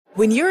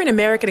When you're an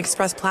American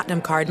Express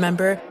Platinum card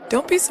member,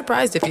 don't be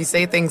surprised if you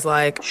say things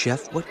like,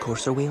 "Chef, what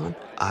course are we on?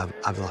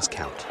 I've lost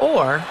count."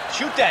 Or,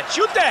 Shoot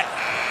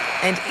that!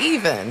 And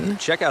even,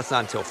 Checkout's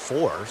not until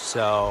 4,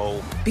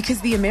 so...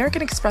 Because the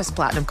American Express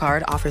Platinum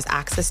Card offers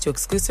access to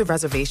exclusive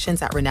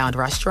reservations at renowned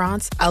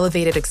restaurants,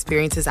 elevated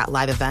experiences at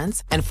live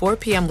events, and 4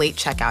 p.m. late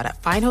checkout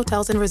at fine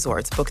hotels and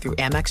resorts booked through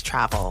Amex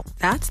Travel.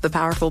 That's the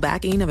powerful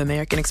backing of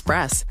American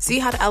Express. See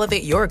how to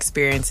elevate your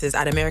experiences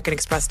at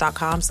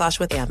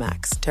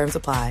americanexpress.com/withAmex. Terms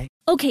apply.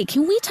 Okay,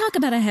 can we talk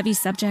about a heavy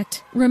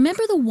subject?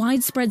 Remember the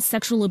widespread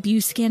sexual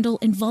abuse scandal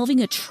involving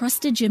a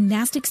trusted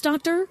gymnastics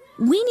doctor?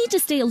 We need to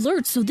stay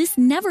alert so this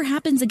never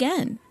happens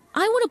again. I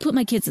want to put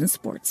my kids in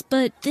sports,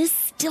 but this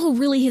still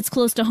really hits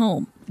close to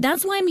home.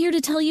 That's why I'm here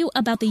to tell you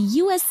about the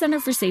U.S. Center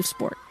for Safe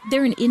Sport.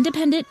 They're an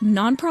independent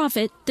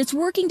nonprofit that's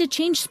working to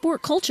change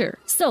sport culture.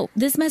 So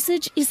this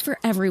message is for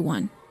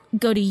everyone.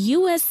 Go to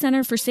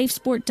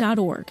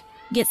uscenterforsafesport.org.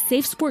 Get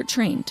safe sport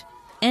trained.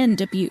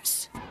 End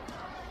abuse.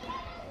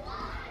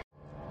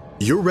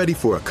 You're ready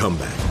for a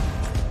comeback.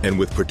 And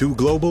with Purdue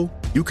Global,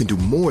 you can do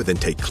more than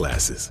take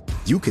classes.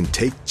 You can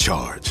take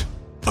charge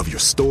of your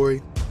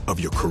story, of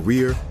your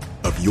career,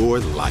 of your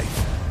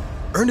life.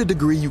 Earn a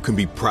degree you can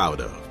be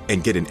proud of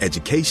and get an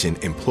education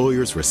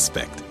employers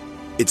respect.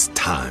 It's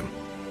time,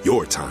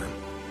 your time,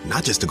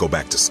 not just to go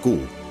back to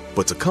school,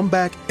 but to come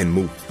back and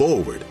move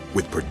forward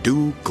with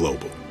Purdue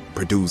Global,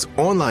 Purdue's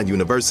online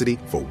university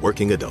for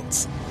working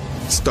adults.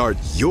 Start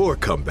your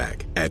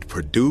comeback at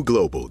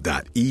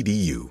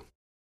purdueglobal.edu.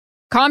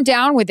 Calm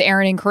Down with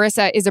Aaron and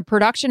Carissa is a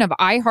production of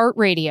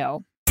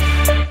iHeartRadio.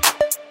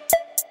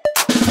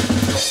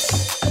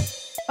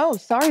 Oh,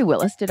 sorry,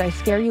 Willis. Did I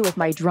scare you with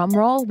my drum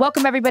roll?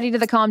 Welcome, everybody, to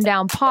the Calm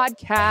Down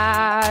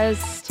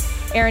podcast.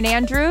 Aaron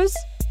Andrews,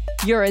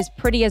 you're as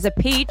pretty as a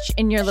peach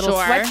in your little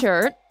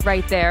sweatshirt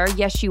right there.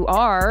 Yes, you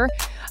are.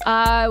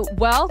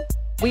 Well,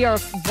 we are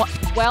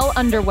well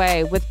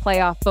underway with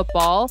playoff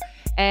football.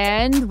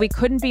 And we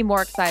couldn't be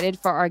more excited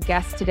for our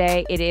guest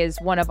today. It is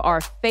one of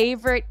our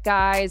favorite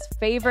guys,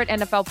 favorite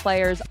NFL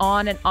players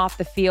on and off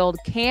the field.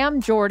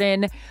 Cam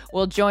Jordan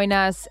will join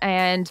us,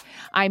 and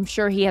I'm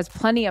sure he has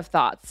plenty of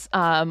thoughts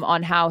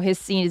on how his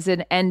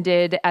season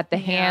ended at the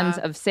hands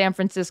of San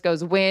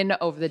Francisco's win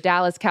over the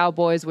Dallas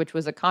Cowboys, which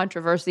was a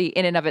controversy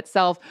in and of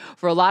itself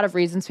for a lot of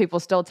reasons.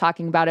 People still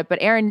talking about it. But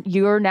Aaron,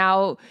 you're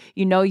now,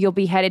 you'll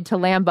be headed to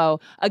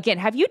Lambeau. Again,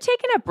 have you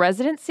taken up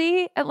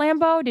residency at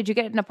Lambeau? Did you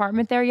get an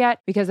apartment there yet?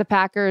 Because the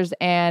Packers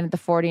and the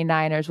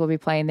 49ers will be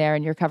playing there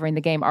and you're covering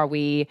the game. Where are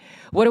we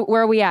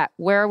at?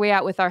 Where are we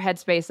at with our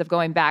headspace of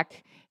going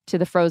back to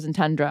the frozen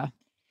tundra?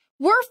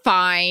 We're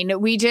fine.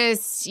 We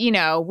just,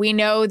 we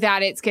know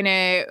that it's going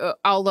to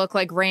all look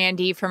like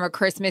Randy from A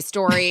Christmas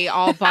Story,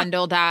 all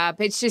bundled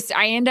up. It's just,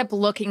 I end up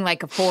looking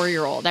like a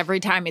 4-year-old every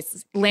time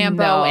it's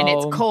Lambeau and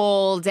it's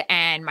cold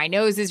and my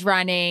nose is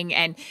running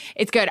and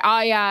it's good.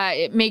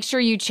 Make sure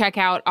you check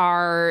out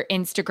our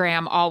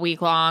Instagram all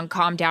week long,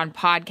 Calm Down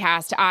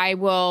Podcast.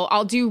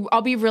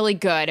 I'll be really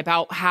good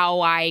about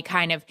how I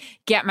kind of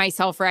get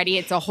myself ready.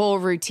 It's a whole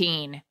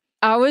routine.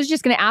 I was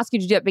just going to ask you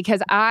to do it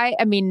because I've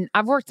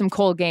worked some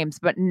cold games,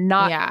 but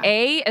not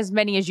as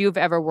many as you've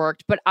ever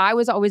worked. But I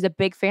was always a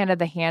big fan of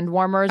the hand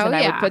warmers, and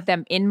I would put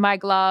them in my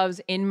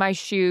gloves, in my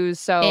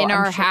shoes,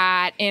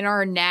 hat, in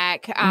our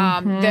neck.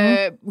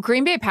 The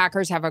Green Bay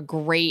Packers have a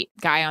great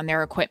guy on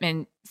their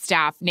equipment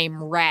staff named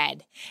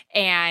Red,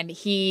 and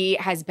he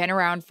has been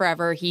around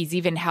forever. He's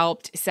even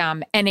helped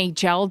some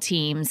NHL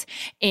teams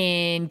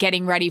in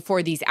getting ready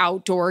for these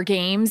outdoor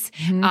games.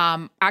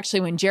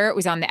 Actually, when Jarrett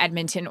was on the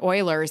Edmonton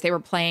Oilers, they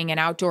were playing an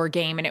outdoor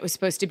game and it was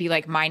supposed to be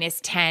like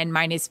 -10,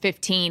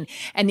 -15.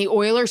 And the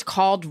Oilers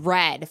called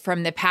Red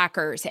from the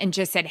Packers and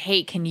just said,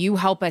 hey, can you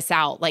help us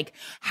out? Like,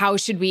 how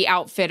should we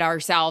outfit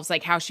ourselves?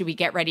 Like, how should we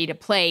get ready to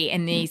play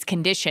in these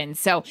conditions?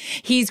 So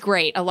he's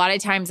great. A lot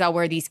of times I'll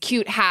wear these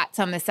cute hats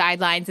on the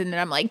sidelines and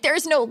then I'm like,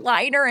 there's no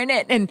liner in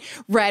it. And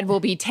Red will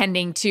be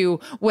tending to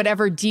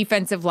whatever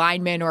defensive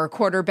lineman or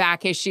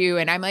quarterback issue.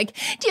 And I'm like,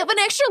 do you have an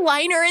extra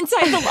liner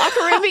inside the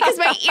locker room? Because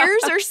my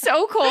ears are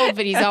so cold.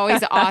 But he's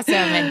always awesome.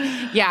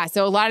 And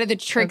so a lot of the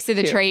tricks of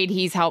the trade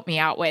he's helped me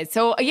out with.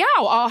 So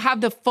I'll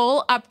have the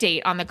full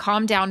update on the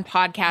Calm Down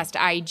Podcast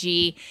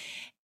IG.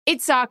 It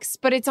sucks,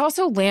 but it's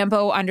also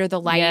Lambeau under the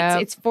lights.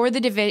 Yep. It's for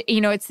the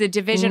it's the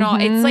divisional.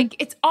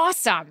 It's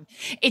awesome.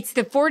 It's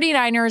the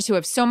 49ers who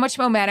have so much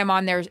momentum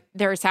on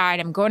their side.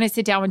 I'm going to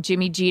sit down with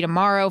Jimmy G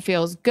tomorrow.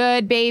 Feels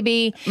good,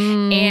 baby.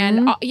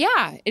 And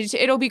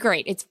it'll be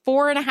great. It's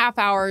 4.5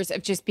 hours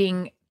of just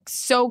being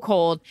so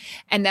cold.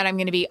 And then I'm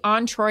going to be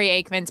on Troy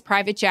Aikman's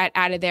private jet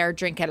out of there,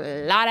 drinking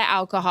a lot of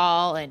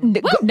alcohol.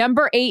 And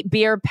number 8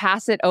 beer,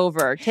 pass it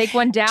over. Take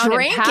one down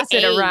and pass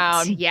it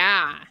around.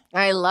 Yeah.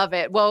 I love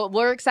it. Well,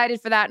 we're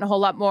excited for that and a whole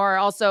lot more.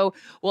 Also,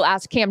 we'll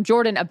ask Cam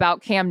Jordan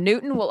about Cam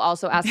Newton. We'll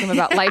also ask him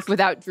about life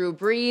without Drew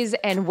Brees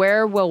and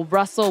where will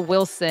Russell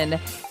Wilson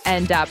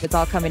end up. It's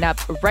all coming up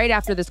right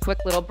after this quick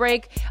little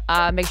break.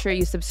 Make sure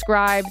you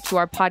subscribe to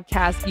our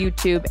podcast,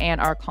 YouTube, and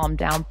our Calm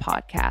Down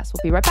podcast.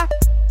 We'll be right back.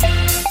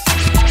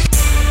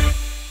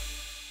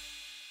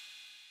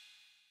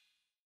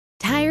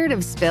 Tired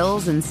of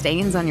spills and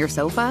stains on your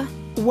sofa?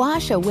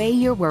 Wash away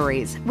your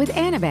worries with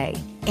Anabay.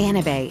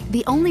 Anabay,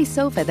 the only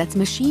sofa that's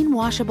machine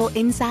washable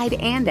inside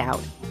and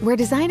out, where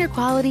designer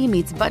quality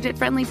meets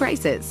budget-friendly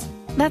prices.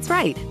 That's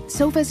right,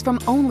 sofas from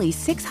only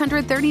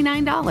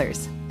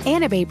 $639.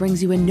 Anabay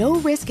brings you a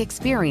no-risk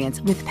experience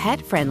with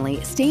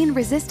pet-friendly,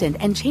 stain-resistant,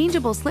 and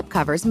changeable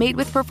slipcovers made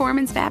with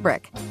performance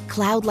fabric,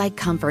 cloud-like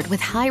comfort with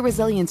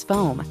high-resilience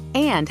foam,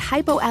 and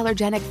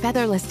hypoallergenic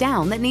featherless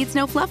down that needs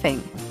no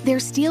fluffing. Their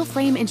steel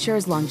frame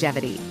ensures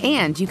longevity,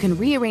 and you can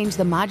rearrange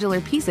the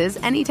modular pieces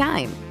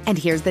anytime. And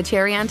here's the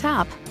cherry on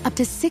top, up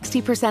to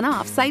 60%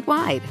 off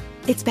site-wide.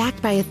 It's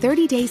backed by a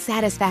 30-day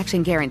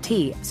satisfaction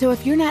guarantee, so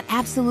if you're not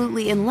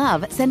absolutely in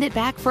love, send it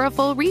back for a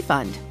full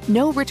refund.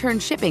 No return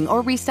shipping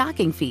or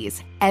restocking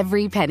fees.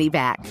 Every penny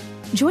back.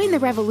 Join the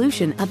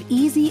revolution of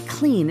easy,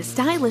 clean,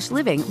 stylish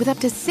living with up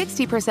to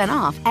 60%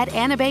 off at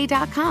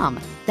anabay.com.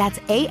 That's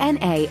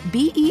ANABEI.com.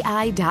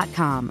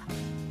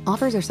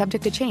 Offers are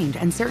subject to change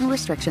and certain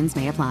restrictions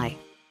may apply.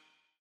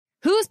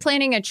 Who's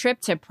planning a trip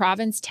to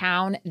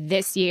Provincetown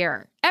this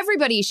year?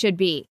 Everybody should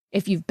be.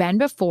 If you've been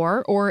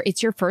before or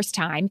it's your first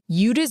time,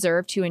 you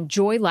deserve to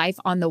enjoy life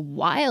on the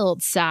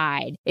wild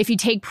side. If you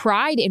take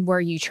pride in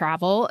where you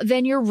travel,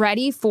 then you're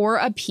ready for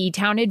a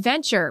P-Town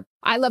adventure.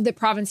 I love that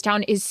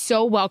Provincetown is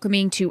so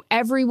welcoming to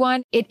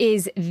everyone. It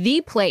is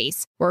the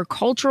place where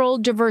cultural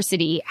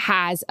diversity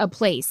has a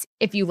place.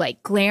 If you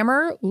like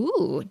glamour,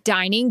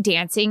 dining,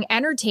 dancing,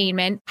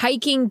 entertainment,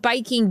 hiking,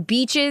 biking,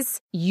 beaches,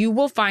 you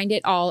will find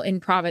it all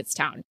in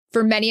Provincetown.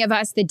 For many of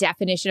us, the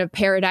definition of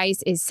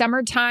paradise is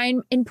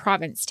summertime in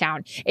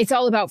Provincetown. It's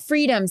all about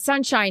freedom,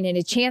 sunshine, and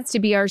a chance to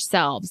be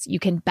ourselves. You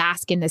can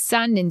bask in the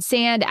sun and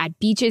sand at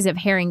beaches of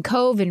Herring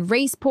Cove and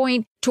Race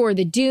Point, tour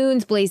the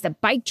dunes, blaze the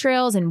bike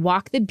trails, and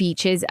walk the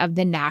beaches of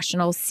the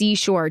National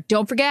Seashore.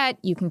 Don't forget,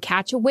 you can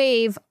catch a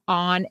wave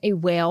on a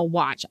whale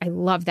watch. I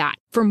love that.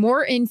 For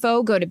more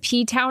info, go to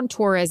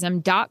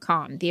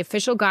ptowntourism.com, the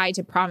official guide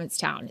to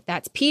Provincetown.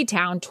 That's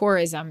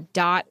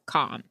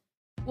ptowntourism.com.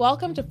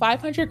 Welcome to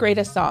 500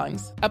 Greatest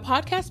Songs, a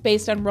podcast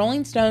based on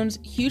Rolling Stone's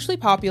hugely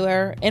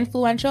popular,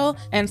 influential,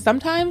 and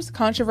sometimes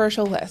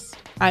controversial list.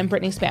 I'm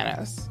Brittany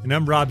Spanos. And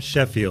I'm Rob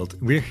Sheffield.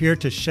 We're here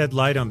to shed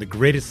light on the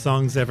greatest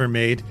songs ever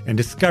made and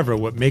discover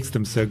what makes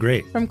them so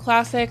great. From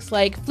classics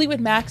like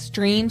Fleetwood Mac's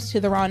Dreams to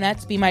the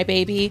Ronettes' Be My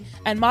Baby,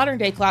 and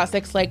modern-day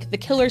classics like The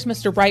Killers'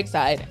 Mr.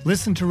 Brightside.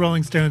 Listen to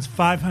Rolling Stone's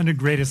 500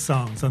 Greatest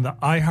Songs on the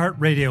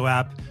iHeartRadio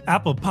app,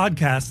 Apple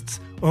Podcasts,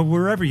 or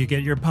wherever you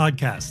get your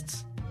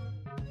podcasts.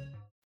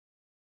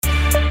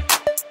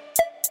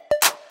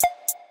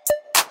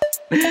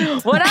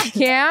 What up,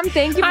 Cam?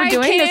 Thank you for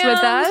doing this with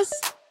us.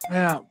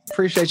 Yeah,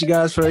 appreciate you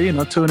guys for,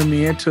 tuning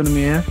me in.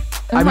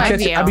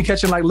 I be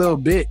catching like little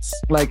bits.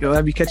 Like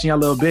I be catching y'all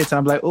little bits. And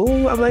I'm like,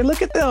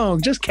 look at them,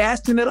 just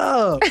casting it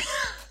up.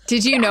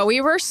 Did you know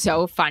we were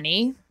so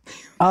funny?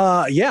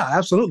 Yeah,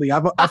 absolutely. I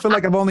feel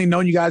like I've only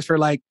known you guys for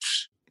like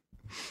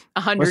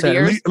 100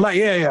 years.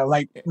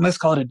 Like let's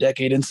call it a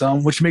decade and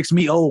some, which makes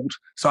me old.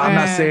 So I'm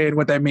not saying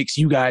what that makes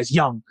you guys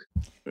young.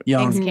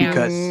 Thanks,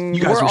 because you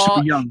guys are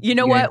super young. You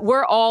know what?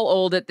 We're all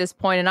old at this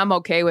point, and I'm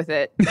okay with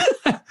it.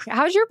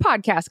 How's your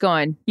podcast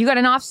going? You got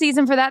an off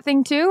season for that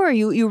thing too, or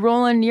you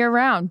rolling year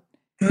round?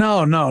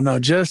 No.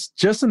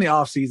 Just in the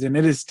off season.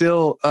 It is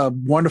still a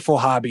wonderful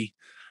hobby.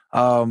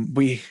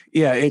 We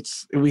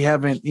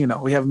haven't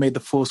made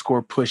the full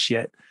score push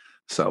yet,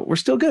 so we're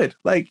still good.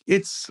 Like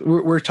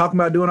we're talking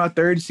about doing our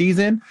third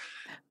season.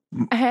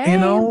 Hey.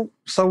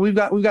 So we've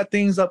got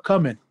things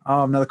upcoming.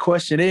 Now the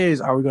question is,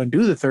 are we going to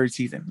do the third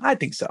season? I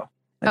think so.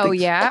 So.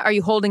 Are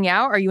you holding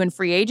out? Are you in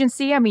free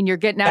agency? I mean, you're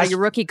getting out of your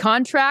rookie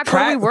contract. What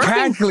are we working?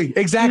 Practically,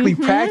 exactly.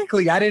 Mm-hmm.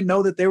 Practically. I didn't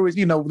know that there was,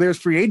 there's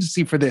free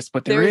agency for this,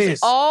 but there is. There's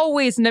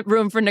always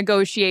room for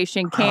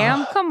negotiation,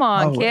 Cam. Come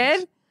on, always.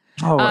 Kid.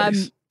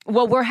 Always.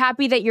 Well, we're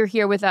happy that you're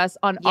here with us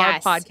on our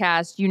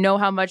podcast. You know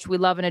how much we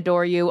love and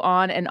adore you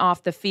on and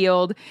off the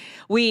field.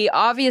 We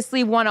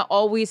obviously want to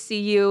always see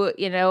you,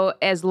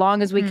 as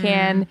long as we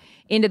can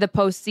into the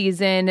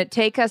postseason.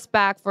 Take us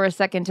back for a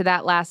second to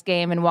that last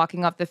game and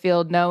walking off the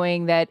field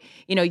knowing that,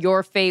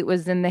 your fate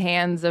was in the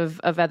hands of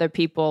other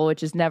people,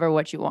 which is never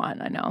what you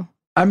want, I know.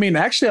 I mean,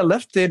 actually,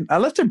 I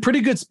left in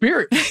pretty good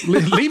spirit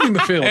leaving the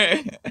field.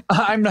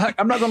 I'm not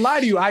gonna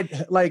lie to you.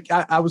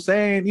 I was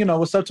saying,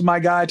 what's up to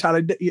my guy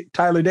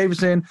Tyler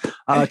Davison,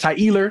 Ty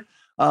Ealer,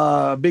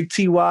 big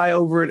TY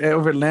over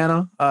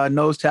Atlanta,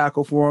 nose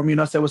tackle for him.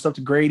 I said what's up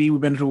to Grady.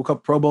 We've been to a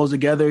couple Pro Bowls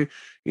together.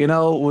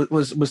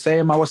 Was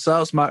saying my what's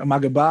ups, my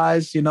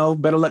goodbyes.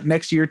 Better luck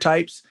next year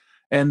types.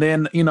 And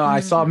then I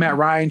saw Matt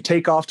Ryan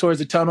take off towards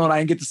the tunnel, and I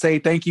didn't get to say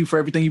thank you for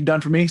everything you've done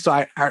for me. So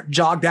I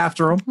jogged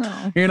after him.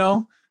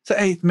 Oh. So,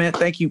 hey, man,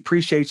 thank you.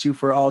 Appreciate you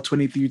for all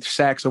 23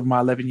 sacks over my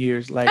 11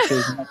 years. Like,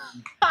 there's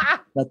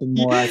nothing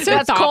more. So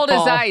that's cold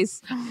as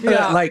ice.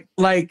 Yeah.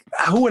 Like,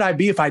 who would I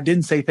be if I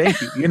didn't say thank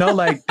you?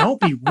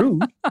 Don't be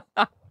rude.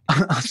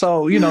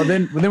 So,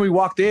 then we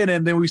walked in,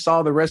 and then we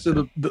saw the rest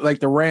of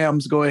the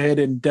Rams go ahead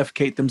and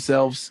defecate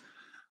themselves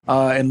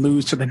and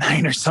lose to the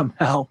Niners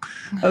somehow.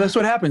 That's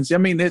what happens. I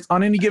mean, it's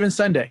on any given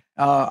Sunday.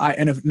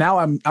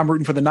 I'm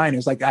rooting for the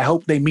Niners. Like, I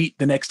hope they meet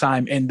the next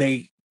time and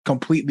they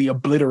completely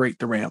obliterate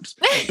the Rams.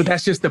 But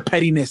that's just the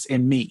pettiness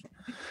in me.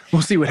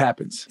 We'll see what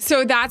happens.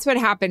 So that's what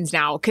happens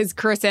now, because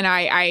Chris and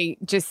I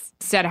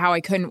just said how I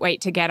couldn't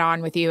wait to get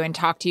on with you and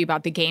talk to you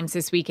about the games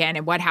this weekend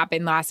and what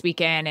happened last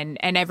weekend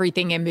and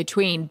everything in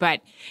between.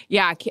 But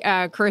yeah,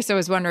 Carissa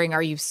was wondering,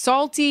 are you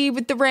salty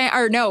with the Rams?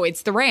 Or no,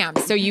 it's the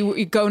Rams. So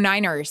you go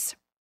Niners.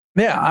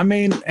 Yeah, I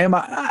mean,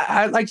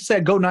 I like to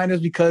say go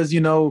Niners because,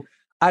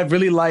 I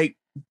really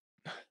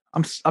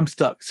I'm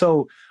stuck.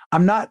 So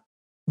I'm not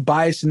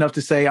biased enough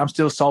to say I'm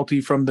still salty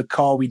from the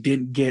call we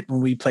didn't get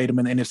when we played them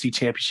in the NFC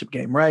Championship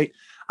game, right?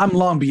 I'm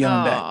long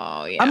beyond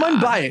that. Yeah. I'm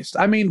unbiased.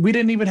 I mean, we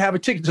didn't even have a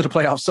ticket to the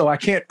playoffs, so I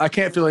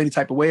can't feel any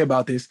type of way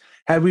about this.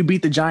 Had we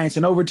beat the Giants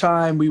in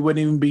overtime, we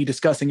wouldn't even be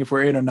discussing if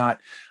we're in or not.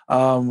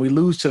 We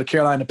lose to the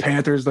Carolina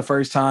Panthers the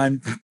first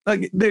time.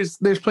 Like, there's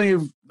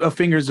plenty of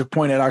fingers to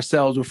point at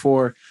ourselves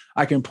before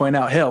I can point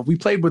out, hell, we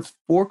played with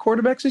 4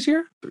 quarterbacks this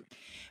year.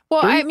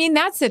 Well, I mean,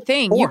 that's the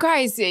thing. 4. You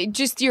guys,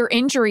 just your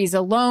injuries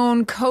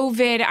alone,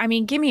 COVID. I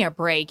mean, give me a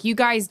break. You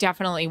guys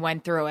definitely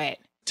went through it.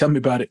 Tell me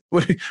about it.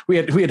 We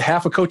had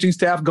half a coaching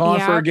staff gone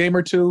for a game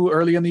or two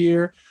early in the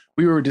year.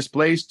 We were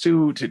displaced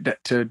to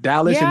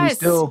Dallas, and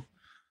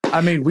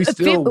we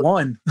still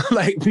won.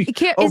 Like, isn't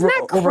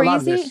that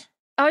crazy?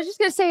 I was just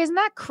gonna say, isn't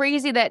that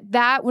crazy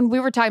that when we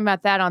were talking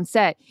about that on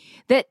set,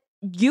 that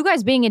you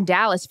guys being in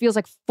Dallas feels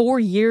like 4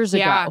 years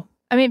ago.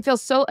 I mean, it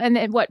feels so, and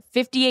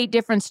 58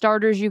 different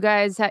starters you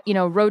guys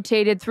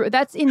rotated through.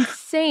 That's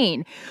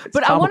insane.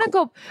 But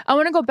comical. I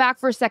want to go back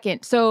for a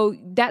second. So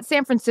that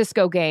San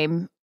Francisco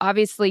game,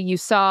 obviously you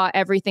saw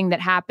everything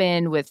that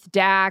happened with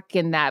Dak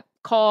and that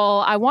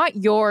call. I want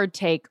your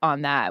take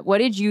on that. What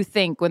did you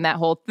think when that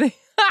whole thing?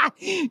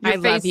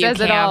 Your face says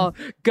it all.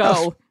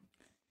 Go.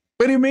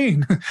 What do you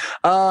mean?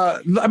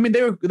 I mean,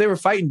 they were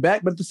fighting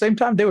back, but at the same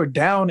time, they were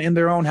down in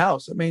their own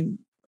house. I mean,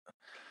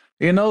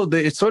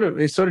 it sort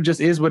of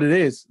just is what it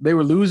is. They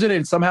were losing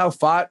and somehow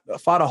fought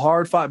a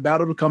hard-fought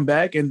battle to come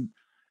back. And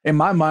in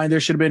my mind, there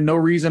should have been no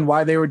reason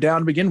why they were down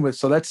to begin with.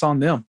 So that's on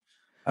them.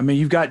 I mean,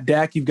 you've got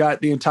Dak, you've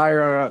got the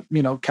entire,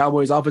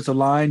 Cowboys offensive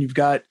line. You've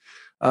got,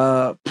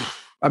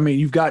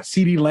 you've got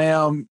CeeDee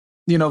Lamb.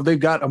 They've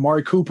got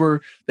Amari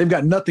Cooper. They've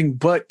got nothing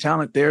but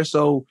talent there.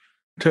 So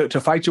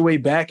to fight your way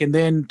back and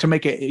then to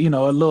make a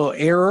little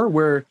error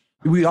where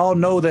we all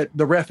know that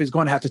the ref is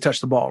going to have to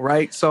touch the ball,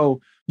 right? So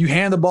you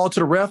hand the ball to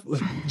the ref,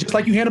 just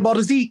like you hand the ball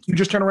to Zeke. You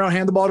just turn around,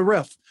 hand the ball to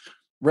ref.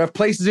 Ref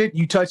places it,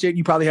 you touch it,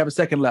 you probably have a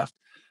second left.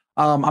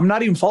 I'm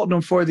not even faulting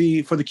them for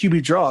the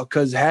QB draw,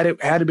 because had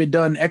it been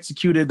done,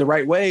 executed the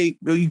right way,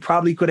 you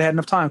probably could have had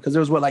enough time, because there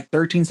was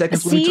 13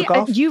 seconds when we took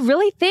off. You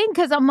really think?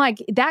 Because I'm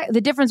like, that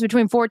the difference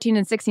between 14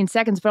 and 16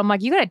 seconds, but I'm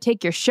like, you got to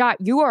take your shot.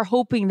 You are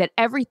hoping that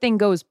everything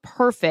goes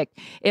perfect.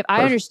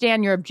 I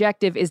understand your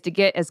objective is to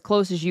get as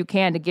close as you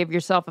can to give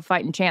yourself a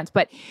fighting chance,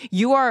 but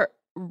you are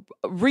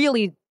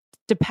really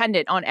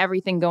dependent on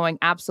everything going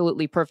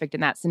absolutely perfect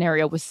in that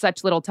scenario with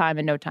such little time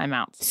and no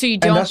timeouts. So you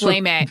don't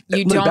blame it.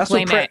 You don't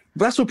blame it.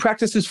 That's what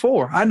practice is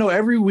for. I know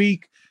every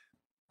week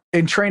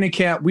in training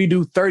camp, we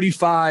do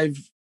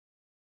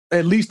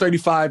at least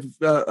 35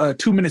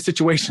 2-minute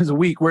situations a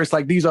week where it's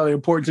like, these are the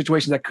important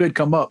situations that could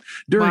come up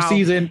during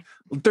season.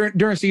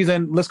 During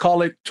season, let's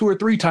call it 2 or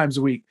 3 times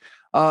a week.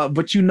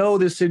 But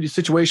this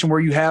situation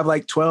where you have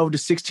 12 to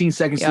 16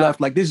 seconds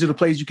left. Like, these are the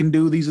plays you can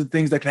do. These are the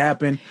things that can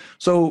happen.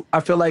 So I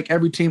feel like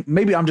every team,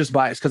 maybe I'm just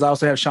biased because I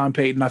also have Sean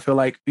Payton. I feel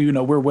like,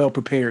 we're well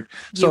prepared.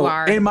 So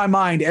in my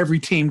mind, every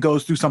team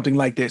goes through something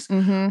like this.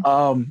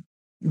 Mm-hmm.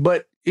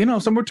 But,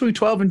 somewhere between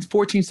 12 and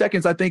 14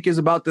 seconds, I think, is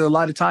about the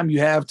allotted time you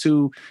have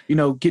to,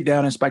 get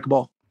down and spike a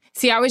ball.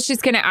 See, I was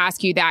just going to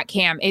ask you that,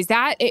 Cam. Is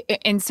that,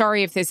 and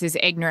sorry if this is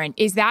ignorant,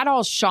 is that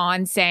all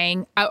Sean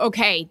saying,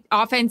 okay,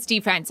 offense,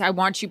 defense, I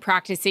want you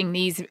practicing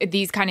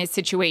these kind of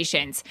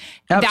situations?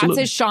 Absolutely.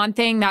 That's a Sean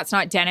thing? That's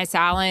not Dennis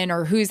Allen?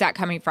 Or who's that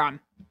coming from?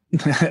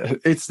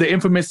 It's the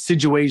infamous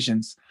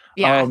situations.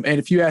 Yeah. And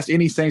if you ask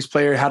any Saints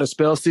player how to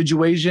spell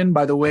situation,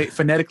 by the way,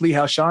 phonetically,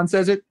 how Sean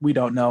says it, we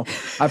don't know.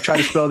 I've tried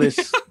to spell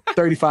this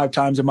 35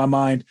 times in my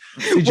mind.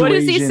 Situation. What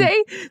does he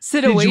say?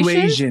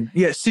 Situation.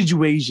 Yeah,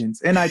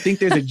 situations. And I think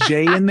there's a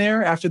J in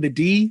there after the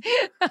D.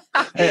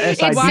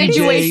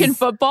 Situation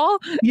football?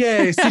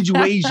 Yeah,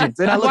 situations.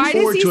 And I look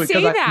forward to it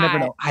because I never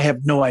know. I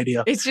have no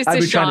idea. It's just a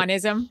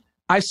Seanism.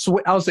 I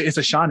swear, I'll say it's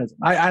a Seanism.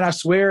 I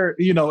swear,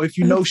 if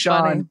you know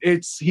Sean,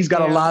 he's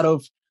got a lot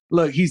of.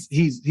 Look, he's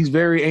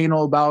very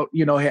anal about,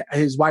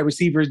 his wide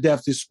receivers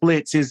depth, his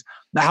splits,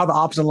 how the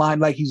opposite line,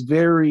 like, he's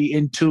very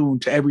in tune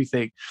to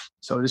everything.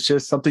 So it's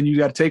just something you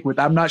got to take with.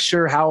 I'm not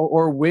sure how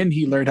or when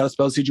he learned how to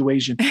spell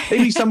situation.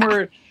 Maybe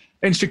somewhere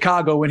in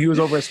Chicago when he was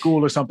over at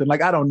school or something.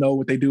 Like, I don't know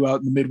what they do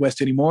out in the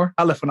Midwest anymore.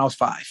 I left when I was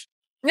 5.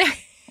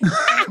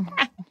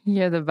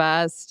 You're the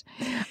best.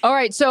 All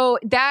right, so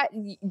that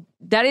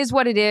is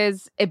what it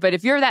is. But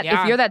if you're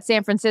that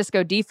San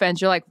Francisco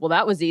defense, you're like, well,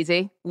 that was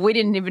easy. We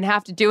didn't even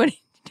have to do anything.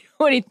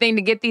 anything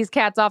to get these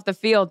cats off the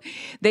field.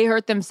 They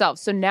hurt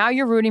themselves. So now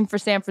you're rooting for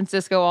San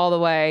Francisco all the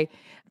way.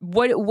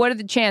 What are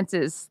the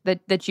chances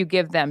that you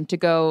give them to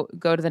go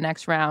to the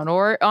next round?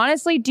 Or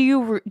honestly,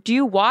 do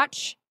you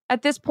watch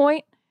at this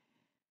point?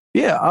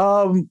 Yeah,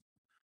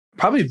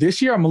 probably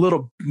this year I'm a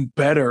little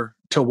better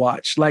to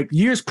watch. Like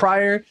years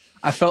prior,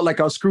 I felt like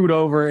I was screwed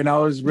over, and I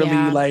was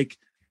really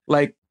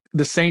like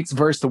the Saints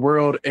versus the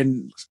world,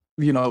 and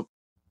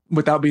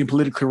without being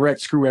politically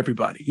correct, screw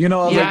everybody.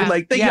 Y'all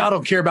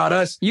don't care about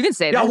us. You can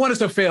say y'all that. Want us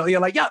to fail. Yeah,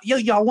 like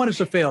y'all want us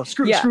to fail.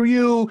 Screw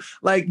you.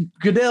 Like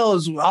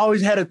Goodell's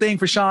always had a thing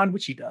for Sean,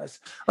 which he does.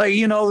 Like,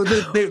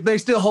 they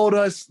still hold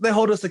us. They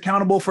hold us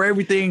accountable for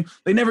everything.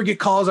 They never get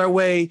calls our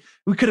way.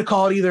 We could have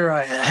called either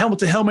a helmet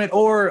to helmet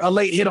or a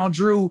late hit on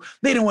Drew.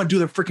 They didn't want to do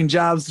their freaking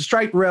jobs to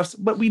strike refs,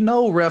 but we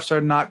know refs are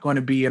not going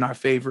to be in our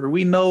favor.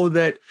 We know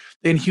that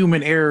in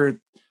human error,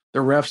 the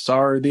refs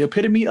are the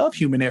epitome of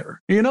human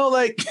error.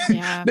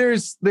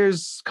 There's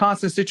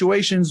constant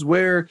situations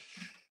where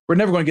we're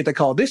never going to get that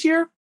call. This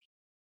year,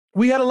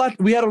 we had a lot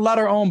of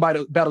our own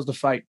battles to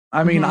fight.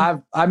 I mean,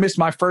 I missed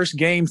my first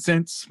game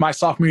since my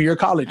sophomore year of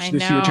college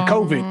this year to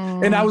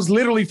COVID. And I was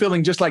literally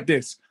feeling just like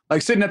this,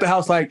 like sitting at the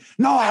house like,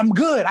 no, I'm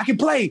good. I can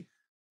play.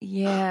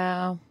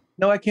 Yeah.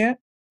 No, I can't.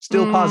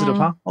 Still positive,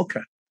 huh?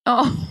 Okay.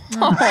 Oh.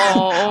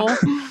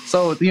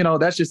 So,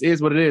 that just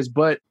is what it is.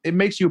 But it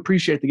makes you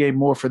appreciate the game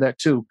more for that,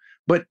 too.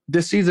 But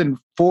this season,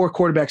 4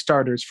 quarterback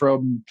starters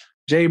from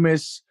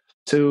Jameis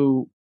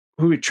to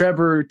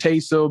Trevor,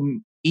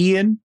 Taysom,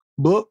 Ian,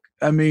 Book.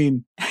 I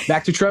mean,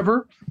 back to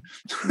Trevor.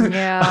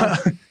 Yeah.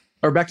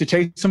 Or back to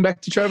Taysom,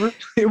 back to Trevor.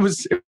 It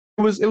was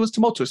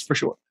tumultuous for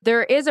sure.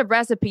 There is a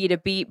recipe to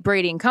beat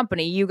Brady and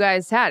company. You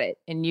guys had it,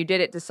 and you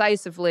did it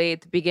decisively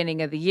at the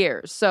beginning of the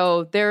year.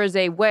 So there is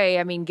a way.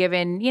 I mean,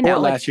 given or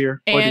last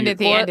year, and at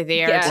the end of the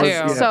year too.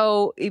 Yeah.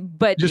 So,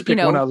 but just pick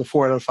one out of the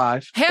 4 out of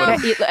 5.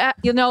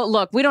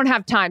 Look, we don't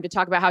have time to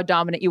talk about how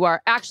dominant you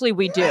are. Actually,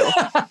 we do.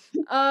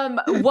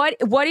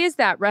 What is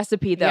that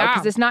recipe though?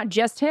 Because it's not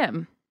just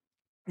him.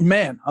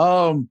 Man,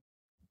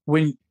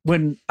 when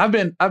I've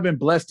been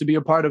blessed to be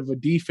a part of a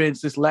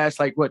defense this last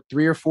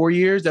 3 or 4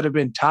 years that have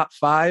been top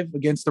 5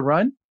 against the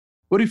run.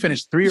 What do you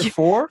finish 3 or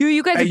 4?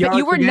 You guys,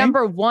 you were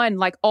number 1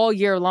 all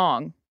year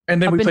long.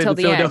 And then we played the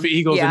Philadelphia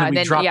Eagles, and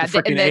then we dropped the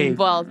freaking A.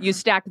 Well, you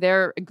stacked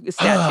their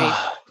stat sheet.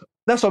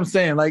 That's what I'm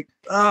saying.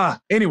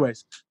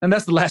 Anyways, and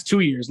that's the last 2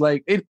 years.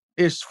 It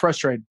is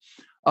frustrating.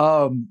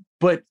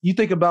 But you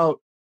think about,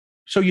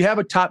 so you have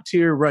a top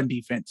tier run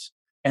defense,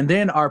 and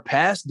then our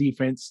pass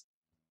defense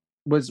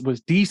was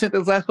decent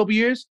those last couple of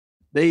years.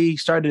 They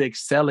started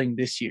excelling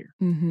this year.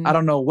 Mm-hmm. I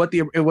don't know what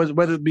it was,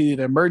 whether it be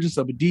the emergence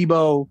of a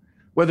Debo,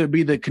 whether it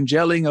be the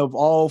congealing of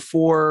all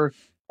 4,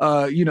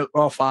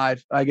 all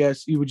 5, I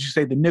guess you would just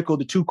say the nickel,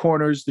 the 2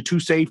 corners, the 2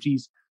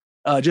 safeties,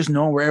 just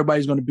knowing where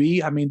everybody's going to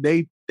be. I mean,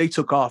 they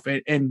took off,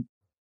 and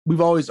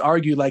we've always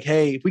argued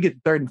hey, if we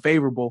get 3rd and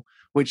favorable,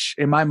 which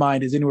in my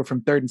mind is anywhere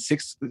from 3rd and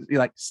 6,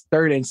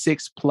 3rd and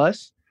 6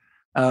 plus.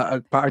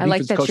 Our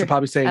defense coach would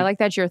probably say, I like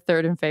that you're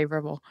 3rd and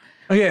favorable.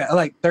 Oh yeah,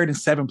 3rd and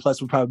 7 plus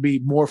would probably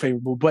be more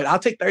favorable, but I'll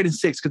take 3rd and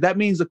 6 because that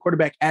means the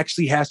quarterback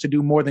actually has to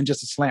do more than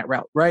just a slant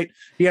route, right?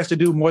 He has to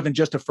do more than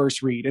just a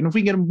first read, and if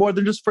we get him more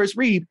than just first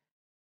read,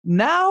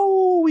 now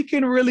we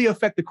can really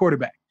affect the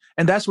quarterback.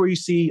 And that's where you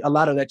see a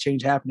lot of that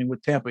change happening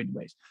with Tampa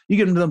anyways. You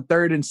get them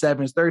 3rd and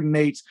 7s, 3rd and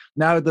 8s.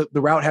 Now the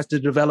route has to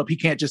develop. He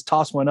can't just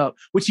toss one up,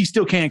 which he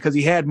still can because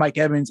he had Mike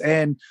Evans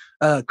and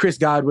Chris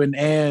Godwin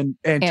and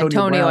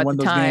Antonio Brown won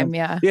those games.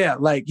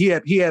 Yeah,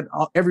 he had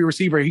every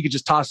receiver he could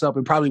just toss up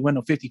and probably win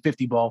a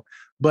 50-50 ball.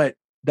 But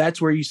that's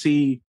where you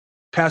see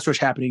pass rush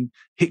happening,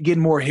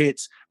 getting more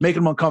hits,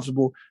 making them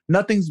uncomfortable.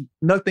 Nothing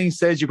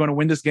says you're going to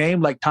win this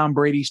game like Tom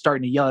Brady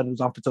starting to yell at his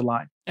offensive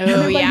line.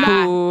 Oh, yeah.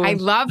 I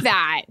love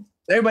that.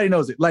 Everybody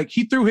knows it.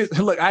 He threw his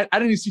look. I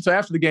didn't even see till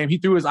after the game. He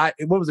threw his what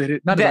was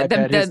it? Not the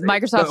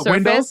Microsoft Surface.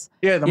 Windows?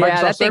 Yeah, the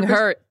Microsoft that thing Surface.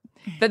 hurt.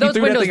 But those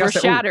windows were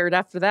shattered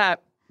after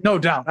that. No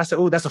doubt. I said,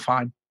 "Oh, that's a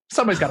fine.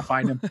 Somebody's got to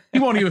find him. He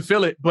won't even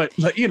feel it." But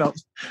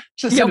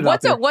just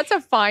what's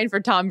a fine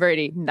for Tom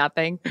Brady?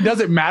 Nothing. Does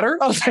it matter?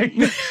 I was like,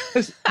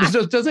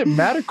 does it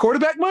matter?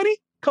 Quarterback money?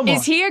 Come on.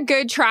 Is he a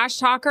good trash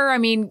talker? I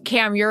mean,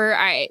 Cam,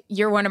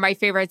 you're one of my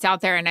favorites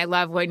out there, and I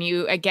love when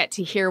you get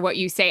to hear what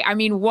you say. I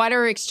mean, what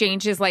are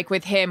exchanges like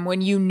with him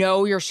when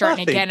you're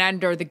starting to get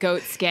under the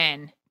goat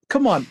skin?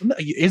 Come on.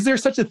 Is there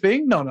such a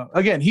thing? No.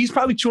 Again, he's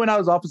probably chewing out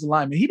his offensive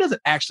lineman. He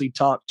doesn't actually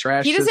talk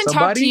trash to somebody. He doesn't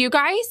talk to you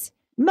guys?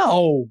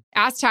 No.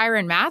 Ask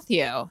Tyrann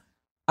Mathieu.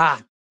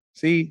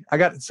 See,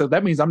 so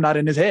that means I'm not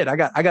in his head. I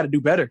got to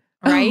do better.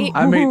 Right?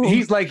 I mean,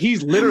 he's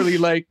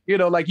literally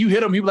you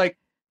hit him,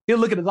 he'll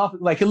look at his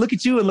office, he'll look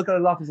at you and look at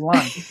his offensive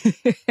line.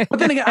 But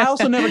then again, I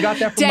also never got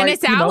that from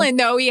Dennis Allen,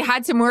 though. He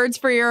had some words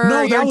for your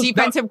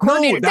defensive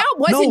coordinator. That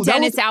wasn't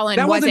Dennis Allen,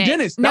 that wasn't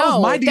Dennis. That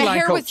was my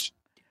D-line coach.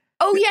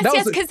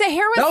 Yes, because the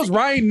hair was... That was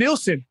Ryan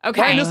Nielsen.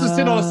 Okay. Ryan Nielsen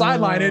sitting on the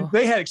sideline, and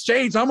they had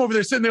exchange. I'm over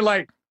there sitting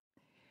there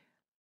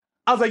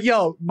I was like,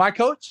 yo, my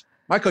coach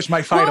might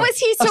fight him. What was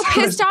he so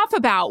pissed off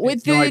about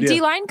with the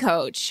D-line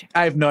coach?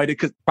 I have no idea,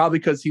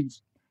 because he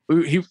was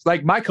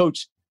like my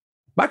coach.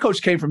 my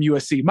coach came from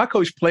USC. My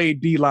coach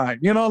played D-line.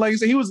 You know, like I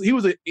said, he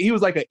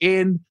was like an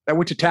end that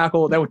went to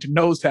tackle, that went to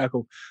nose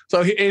tackle.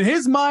 So in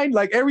his mind,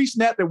 like every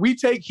snap that we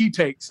take, he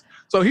takes.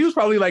 So he was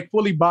probably like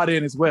fully bought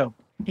in as well.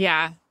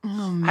 Yeah.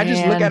 Oh, man. I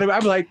just look at him.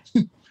 I'm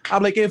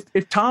like,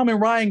 if Tom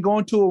and Ryan go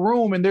into a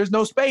room and there's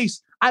no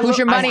space, who's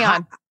your money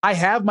on? I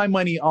have my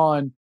money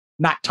on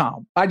not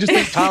Tom. I just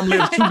think Tom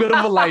lives too good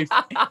of a life.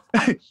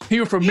 He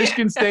went from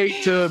Michigan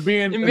State to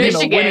being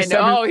Michigan.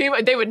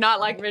 They would not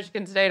like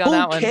Michigan State on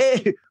that one.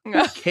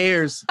 Who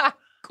cares? Of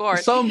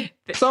course.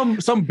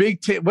 Some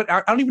Big Ten. But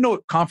I don't even know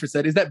what conference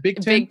that is. That Big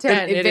Ten. Big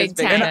Ten. It is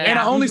Big Ten. And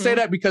I only say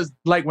that because,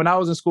 like, when I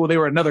was in school, they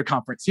were another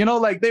conference. You know,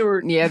 like they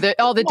were. Yeah,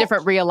 all the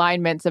different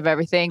realignments of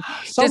everything.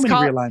 So many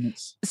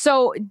realignments.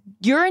 So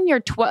you're in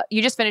your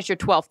you just finished your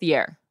 12th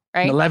year.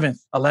 Right?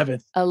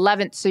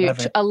 11th. So you're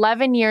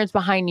 11 years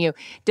behind you.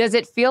 Does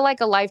it feel like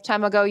a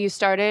lifetime ago you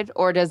started,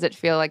 or does it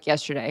feel like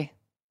yesterday?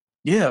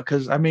 Yeah,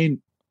 because I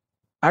mean,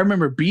 I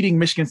remember beating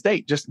Michigan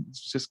State just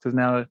because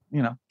now,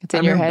 you know, it's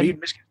in your head. Beating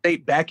Michigan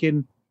State back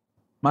in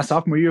my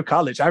sophomore year of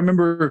college. I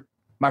remember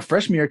my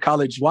freshman year of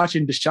college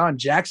watching Deshaun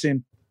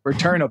Jackson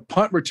return a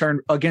punt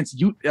return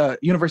against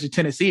University of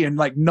Tennessee and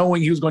like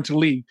knowing he was going to the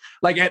league.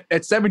 Like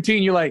at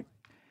 17, you're like,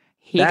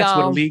 that's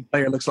what a league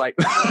player looks like.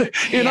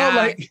 you know,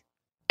 like.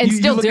 And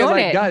still doing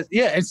it. Guys,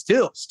 yeah, and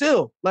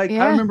still. Like,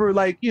 I remember,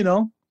 like, you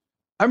know,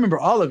 I remember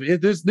all of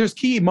it. There's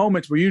key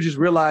moments where you just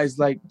realize,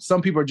 like,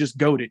 some people are just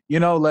goated.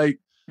 You know, like,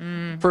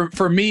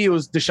 for me, it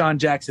was Deshaun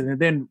Jackson. And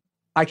then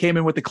I came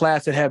in with the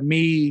class that had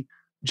me,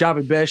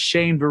 Javid Best,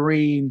 Shane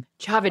Vereen,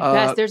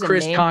 there's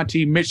Chris a name.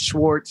 Conti, Mitch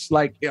Schwartz.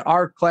 Like,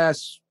 our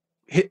class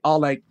hit all,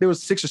 like, there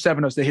was 6 or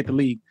 7 of us that hit the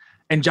league.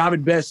 And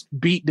Javid Best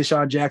beat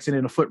Deshaun Jackson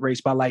in a foot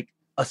race by, like,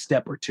 a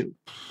step or two.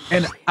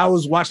 And I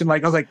was watching,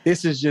 like, I was like,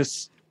 this is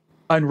just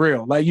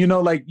unreal. Like, you know,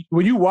 like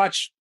when you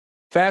watch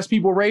fast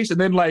people race and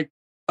then like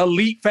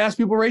elite fast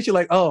people race, you're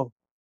like, oh,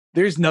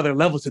 there's another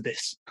level to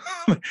this.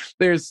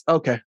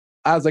 Okay.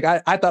 I was like,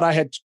 I thought I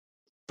had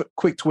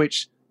quick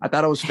twitch. I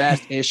thought I was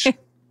fast-ish.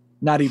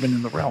 Not even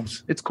in the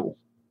realms. It's cool.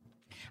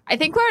 I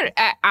think what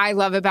I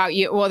love about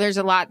you, well, there's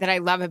a lot that I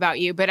love about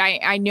you, but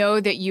I know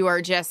that you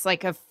are just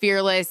like a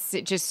fearless,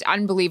 just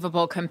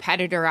unbelievable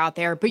competitor out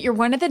there, but you're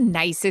one of the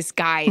nicest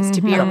guys to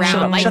be around.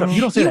 Shut up.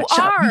 You don't say that.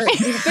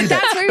 But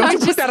that's why don't you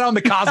put that on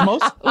the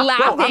cosmos.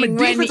 Laughing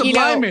when, you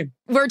know,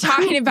 we're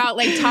talking about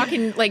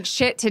like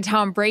shit to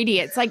Tom Brady.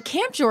 It's like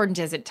Cam Jordan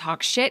doesn't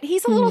talk shit.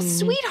 He's a little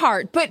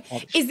sweetheart. But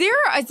is there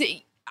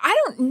I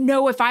don't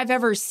know if I've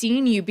ever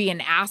seen you be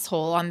an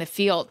asshole on the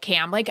field,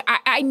 Cam. Like,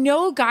 I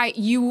know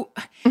you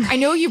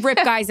rip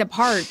guys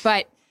apart,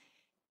 but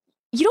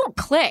you don't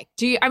click,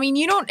 do you? I mean,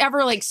 you don't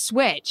ever, like,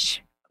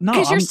 switch. No,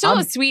 because you're still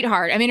a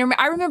sweetheart. I mean,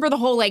 I remember the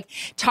whole, like,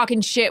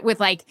 talking shit with,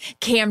 like,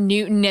 Cam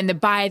Newton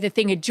and buy the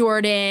thing of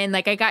Jordan.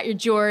 Like, I got your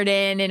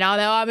Jordan, and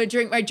although I'm going to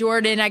drink my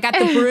Jordan, I got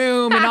the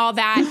broom and all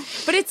that.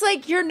 But it's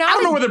like, you're not I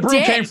don't know where the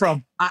broom came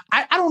from.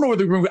 I don't know where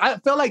the broom. I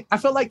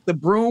felt like the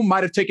broom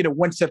might have taken it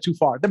one step too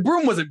far. The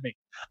broom wasn't me.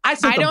 I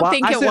don't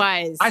think it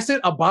was. I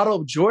sent a bottle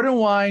of Jordan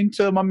wine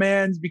to my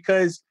man's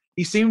because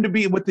he seemed to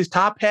be, with his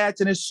top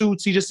hats and his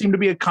suits, he just seemed to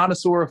be a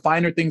connoisseur of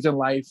finer things in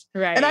life.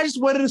 Right. And I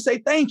just wanted to say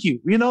thank you.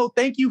 You know,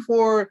 thank you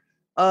for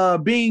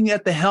being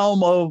at the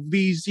helm of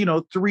these,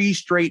 3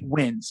 straight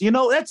wins. You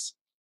know, it's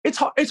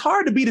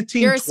hard to beat a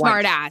team. You're a twice.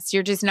 smart ass.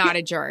 You're just not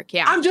a jerk.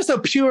 Yeah. I'm just a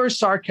pure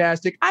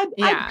sarcastic.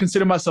 I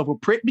consider myself a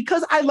prick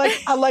because I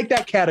like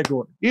that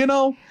category. You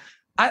know,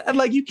 I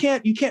like, you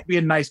can't be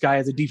a nice guy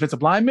as a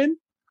defensive lineman.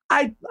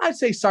 I'd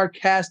say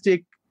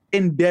sarcastic,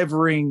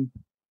 endeavoring,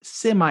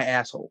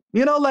 semi-asshole.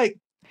 You know, like,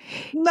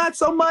 not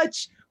so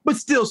much, but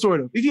still sort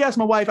of. If you ask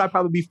my wife, I'd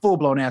probably be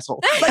full-blown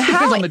asshole. Like,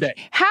 depends on the day.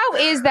 How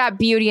is that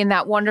beauty in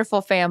that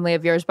wonderful family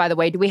of yours, by the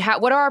way?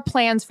 What are our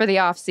plans for the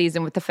off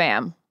season with the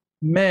fam?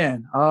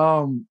 Man,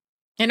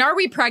 and are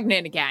we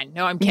pregnant again?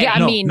 No, I'm kidding.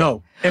 Yeah,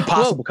 no,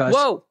 impossible.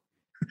 Whoa.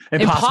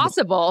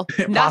 Impossible.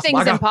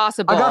 Nothing's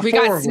impossible. We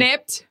got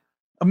snipped.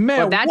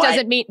 Man,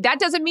 that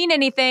doesn't mean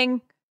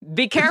anything.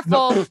 Be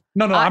careful.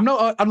 No. I'm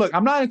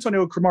not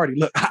Antonio Cromartie.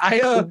 Look,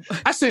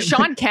 I sent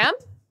Sean Kemp.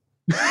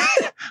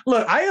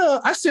 Look,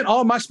 I sent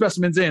all my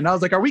specimens in. I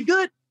was like, "Are we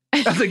good?"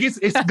 I was like,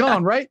 "It's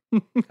gone, right?"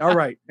 All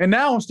right. And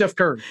now I'm Steph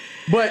Curry.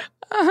 But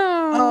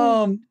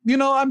I'm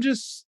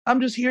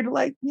just here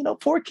to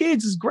 4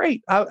 kids is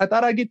great. I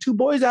thought I'd get 2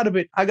 boys out of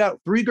it. I got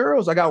 3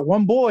 girls. I got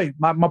 1 boy.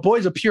 My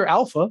boy's a pure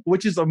alpha,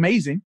 which is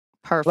amazing.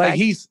 Perfect.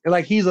 He's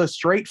a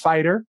straight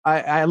fighter.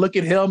 I look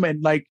at him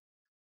and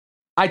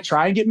I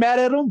try and get mad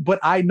at him, but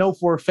I know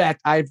for a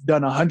fact I've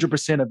done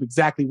 100% of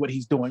exactly what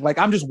he's doing. Like,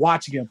 I'm just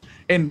watching him,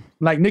 and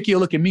like Nikki will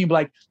look at me and be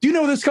like, "Do you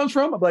know where this comes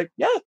from?" I'm like,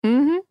 "Yeah,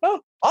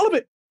 oh, all of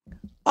it."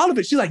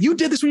 She's like, "You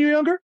did this when you were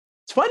younger?"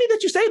 It's funny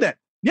that you say that.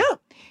 Yeah,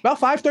 about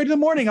 5:30 in the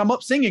morning, I'm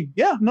up singing.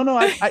 Yeah, no,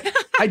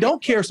 I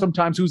don't care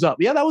sometimes who's up.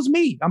 Yeah, that was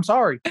me. I'm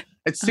sorry.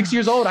 At 6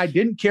 years old, I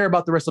didn't care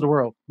about the rest of the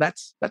world.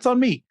 That's on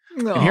me.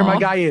 Aww. And here my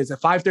guy is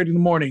at 5:30 in the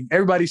morning.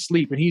 Everybody's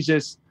asleep, and he's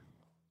just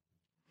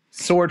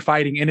sword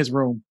fighting in his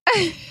room,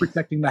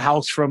 protecting the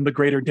house from the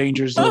greater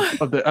dangers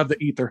of the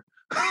ether.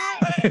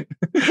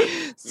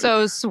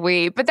 So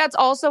sweet. But that's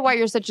also why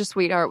you're such a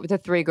sweetheart with the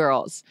 3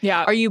 girls.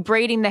 Yeah. Are you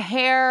braiding the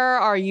hair?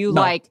 Are you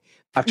No. like...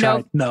 I've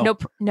tried. No.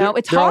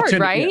 It's They're all hard,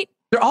 right? Yeah.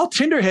 They're all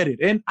tender-headed,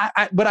 and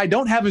but I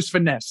don't have his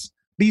finesse.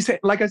 These,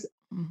 like I said,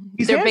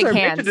 these They're hands big are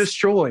meant hands. to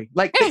destroy.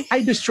 Like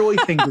I destroy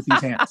things with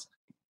these hands.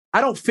 I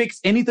don't fix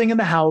anything in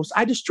the house.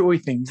 I destroy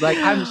things. Like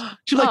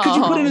she's like, could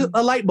you put in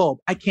a light bulb?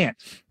 I can't.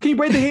 Can you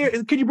braid the hair?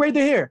 Can you braid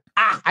the hair?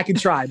 I can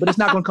try, but it's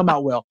not going to come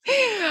out well.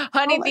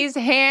 Honey, these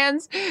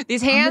hands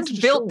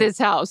built this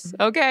house.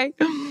 Okay,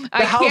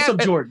 The House of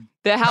Jordan.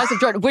 The House of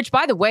Jordan. Which,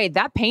 by the way,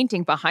 that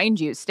painting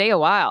behind you, stay a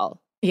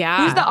while.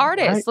 Yeah. Who's the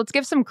artist? Right. Let's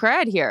give some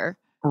cred here.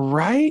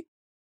 Right?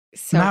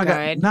 So now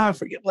good. Now I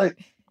forget. Like,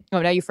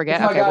 Oh, now you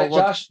forget. my Okay, guy,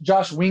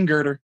 Josh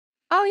Wingirter.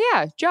 Oh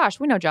yeah, Josh.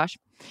 We know Josh.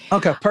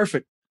 Okay,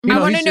 perfect. I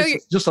wanna he's know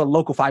just a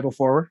local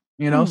 504.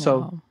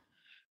 So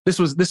this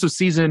was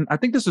season. I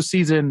think this was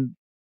season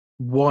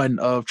 1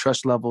 of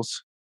Trust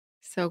Levels.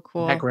 So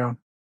cool. Background,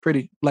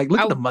 pretty. Like, look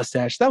at the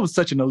mustache. That was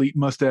such an elite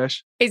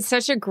mustache. It's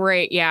such a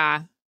great,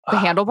 yeah. The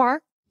handlebar,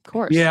 of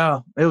course. Yeah,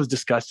 it was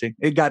disgusting.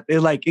 It got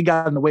in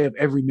the way of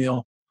every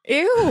meal.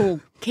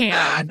 Ew, I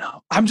Cam.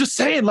 know. I'm just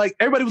saying, like,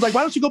 everybody was like,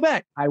 why don't you go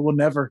back? I will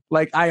never.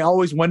 Like, I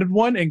always wanted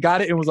one and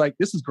got it and was like,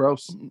 this is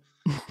gross.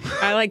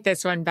 I like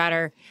this one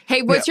better.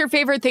 Hey, what's your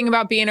favorite thing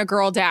about being a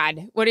girl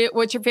dad?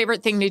 What's your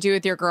favorite thing to do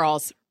with your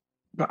girls?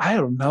 I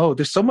don't know.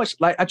 There's so much,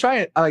 like,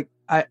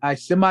 I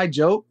semi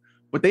joke,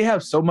 but they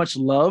have so much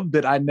love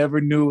that I never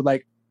knew,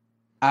 like,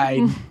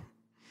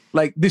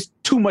 like, there's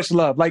too much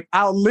love. Like,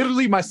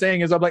 my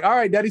saying is, I'm like, all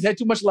right, daddy's had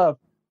too much love.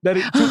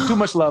 Daddy, too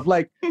much love.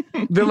 Like,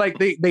 they're like,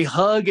 they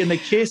hug and they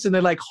kiss and they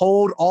like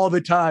hold all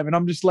the time. And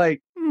I'm just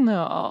like,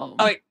 no.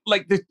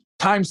 Like the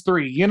times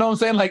 3, you know what I'm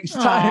saying? Like, it's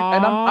time,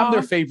 and I'm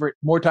their favorite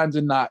more times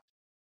than not.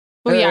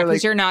 Well, yeah, because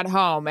like, you're not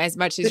home as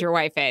much as your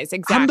wife is.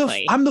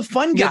 Exactly. I'm the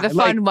fun guy. You're the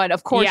fun one.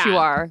 Of course you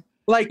are.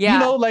 Like,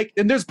 Yeah. like,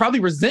 and there's probably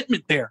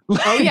resentment there.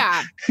 Like, Oh,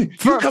 yeah. you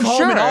come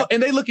home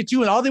and they look at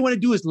you and all they want to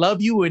do is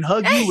love you and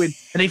hug you and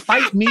they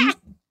fight me.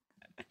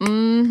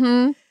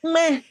 Mm-hmm.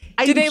 Meh.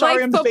 Do they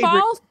like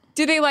football?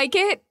 Do they like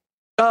it?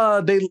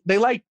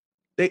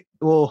 They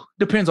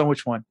depends on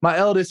which one. My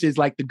eldest is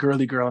like the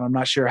girly girl, and I'm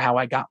not sure how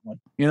I got one.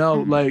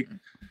 Like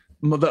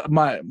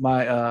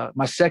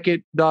my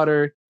second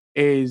daughter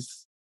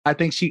is, I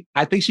think she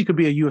could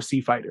be a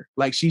UFC fighter.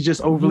 Like, she's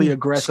just overly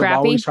aggressive, Scrappy?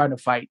 always trying to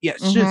fight.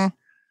 Yes,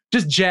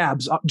 just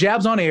jabs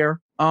on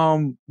air.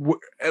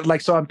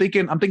 Like, so I'm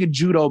thinking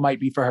judo might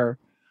be for her.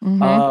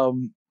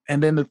 Mm-hmm.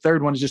 And then the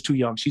third one is just too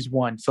young. She's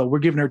 1, so we're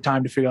giving her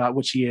time to figure out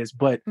what she is.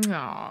 But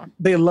Aww.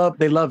 they love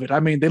it. I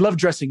mean, they love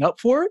dressing up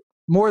for it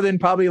more than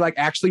probably like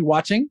actually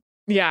watching.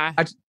 Yeah.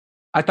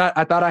 I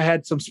thought I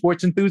had some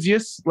sports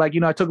enthusiasts. Like,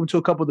 I took them to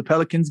a couple of the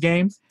Pelicans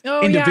games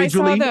Yeah,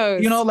 individually. I saw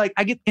those. Like,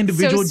 I get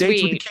individual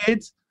dates with the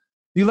kids.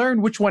 You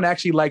learn which one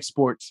actually likes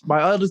sports.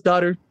 My eldest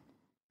daughter,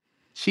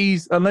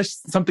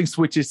 unless something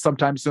switches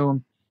sometime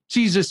soon,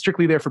 she's just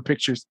strictly there for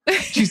pictures.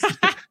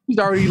 She's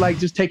already like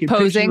just taking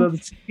Posing. pictures of the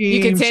team.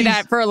 You could say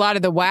that for a lot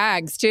of the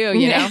wags too,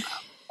 you know?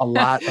 A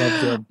lot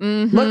of them.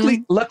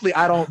 Mm-hmm. Luckily,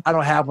 I don't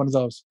have one of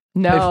those.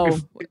 No.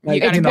 You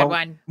got a good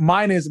one.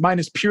 Mine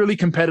is purely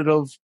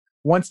competitive.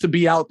 Wants to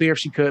be out there if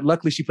she could.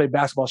 Luckily, she played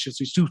basketball.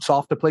 She's too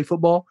soft to play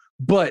football.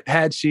 But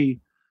had she,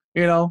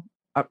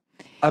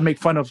 I make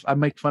fun of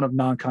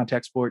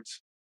non-contact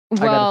sports.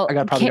 Well, I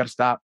probably got to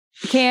stop.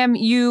 Cam,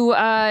 you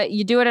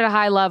do it at a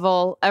high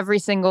level every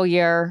single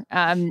year.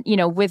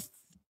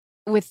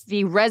 With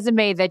the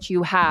resume that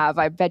you have,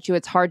 I bet you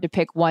it's hard to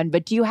pick one.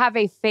 But do you have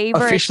a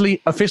favorite?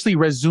 Officially,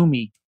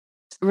 resume.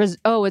 Is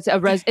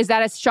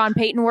that a Sean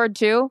Payton word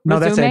too? No,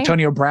 resume? that's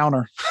Antonio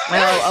Browner.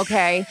 Oh,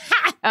 okay.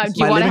 Do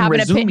you want to have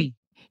an opinion?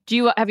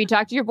 resume. Have you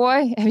talked to your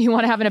boy? Have you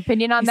want to have an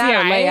opinion on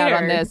that or lay out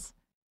on this?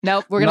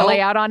 Nope. We're gonna lay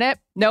out on it.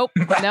 Nope.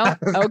 No.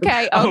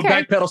 Okay. Oh,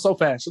 backpedal so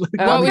fast.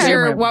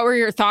 What were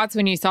your thoughts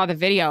when you saw the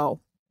video?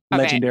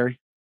 Legendary.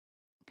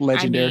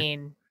 I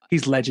mean,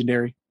 he's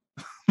legendary.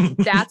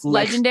 That's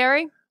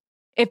legendary.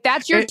 If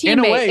that's your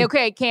teammate,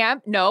 okay,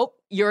 Cam. Nope.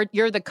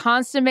 You're the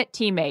consummate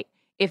teammate.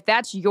 If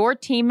that's your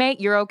teammate,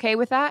 you're okay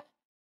with that?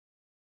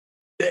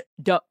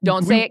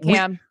 Don't say it,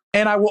 Cam.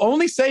 And I will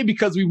only say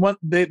because we won.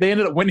 They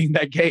ended up winning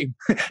that game.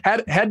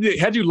 Had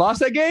you lost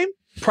that game,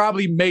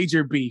 probably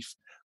major beef.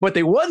 But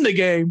they won the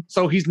game,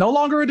 so he's no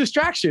longer a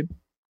distraction.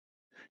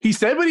 He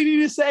said what he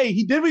needed to say.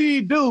 He did what he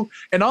needed to do.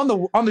 And on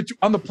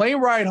the plane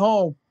ride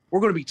home, we're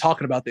going to be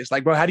talking about this.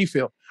 Like, bro, how do you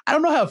feel? I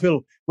don't know how I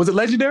feel. Was it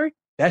legendary?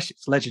 That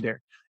shit's legendary.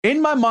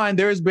 In my mind,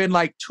 there has been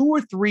like 2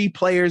 or 3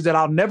 players that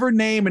I'll never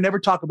name and never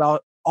talk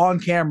about on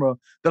camera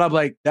that I'm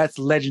like, that's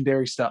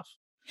legendary stuff.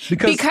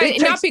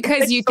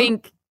 Because you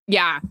think,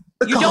 yeah.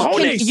 You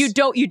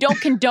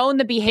don't condone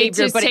the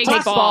behavior, but it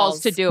takes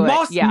balls to do it.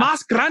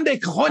 Más grande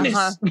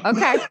cojones.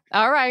 Okay.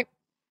 All right.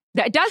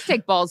 It does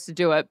take balls to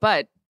do it,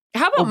 but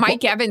how about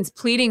Mike Evans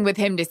pleading with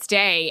him to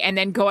stay and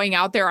then going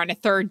out there on a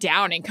 3rd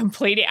down and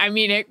completing? I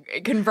mean,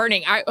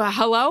 converting.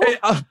 Hello? Hey,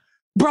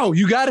 bro,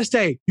 you got to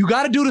stay. You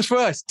got to do this for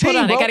us. Hold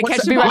on, I got to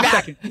catch the ball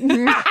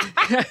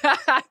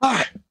back. All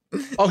right.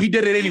 Oh, he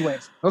did it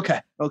anyways. Okay.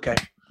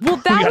 Well,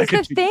 that was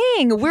the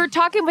thing. We were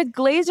talking with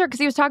Glazer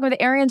because he was talking with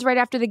Arians right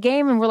after the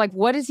game, and we're like,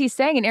 what is he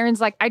saying? And Arians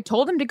like, I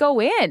told him to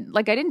go in.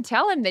 Like, I didn't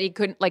tell him that he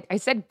couldn't. Like, I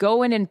said,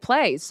 go in and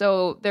play.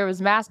 So there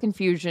was mass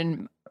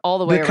confusion all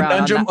the way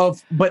around. Conundrum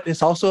but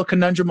it's also a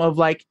conundrum of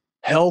like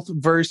health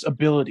versus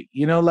ability.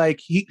 You know,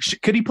 like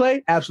could he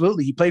play?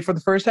 Absolutely. He played for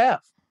the first half,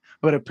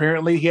 but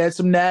apparently he had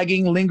some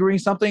nagging, lingering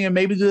something, and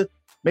maybe the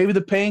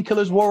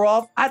painkillers wore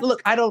off. I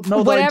don't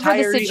know. Whatever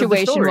the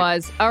situation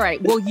was. All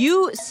right. Well,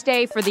 you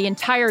stay for the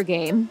entire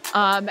game.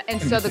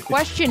 And so the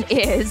question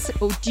is,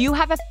 do you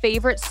have a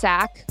favorite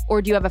sack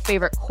or do you have a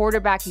favorite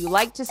quarterback you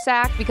like to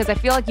sack? Because I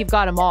feel like you've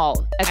got them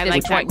all at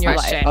this point in your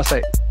life. I'll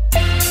say.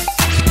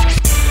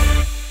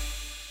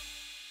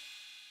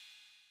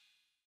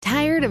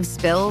 Tired of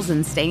spills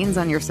and stains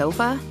on your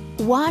sofa?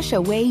 Wash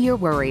away your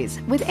worries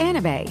with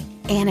Anabei.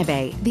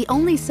 Anabei, the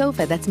only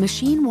sofa that's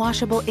machine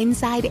washable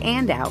inside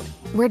and out,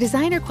 where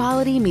designer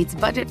quality meets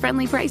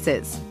budget-friendly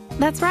prices.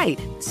 That's right,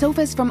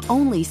 sofas from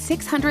only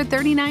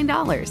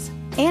 $639.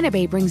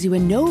 Anabei brings you a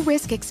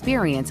no-risk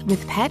experience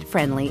with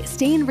pet-friendly,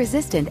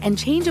 stain-resistant, and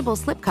changeable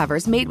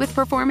slipcovers made with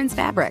performance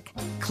fabric,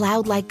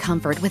 cloud-like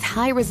comfort with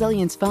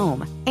high-resilience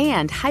foam,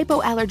 and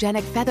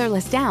hypoallergenic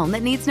featherless down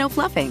that needs no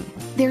fluffing.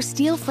 Their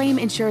steel frame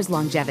ensures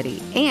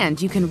longevity, and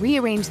you can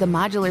rearrange the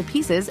modular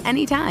pieces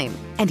anytime.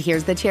 And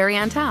here's the cherry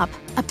on top,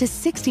 up to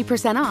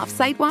 60% off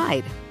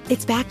site-wide.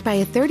 It's backed by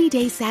a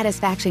 30-day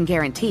satisfaction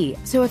guarantee,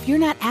 so if you're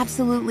not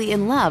absolutely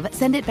in love,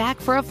 send it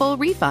back for a full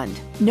refund.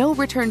 No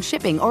return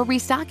shipping or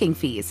restocking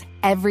fees.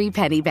 Every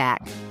penny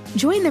back.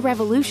 Join the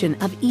revolution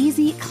of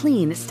easy,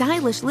 clean,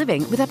 stylish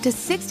living with up to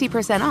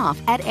 60% off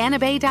at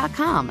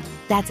anabei.com.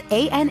 That's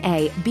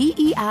ANABEI.com.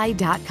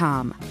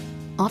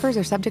 Offers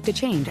are subject to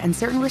change and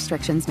certain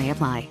restrictions may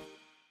apply.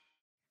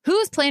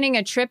 Who's planning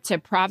a trip to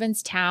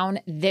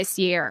Provincetown this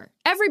year?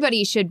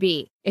 Everybody should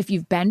be. If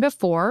you've been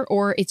before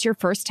or it's your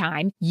first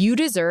time, you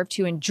deserve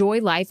to enjoy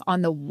life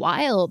on the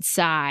wild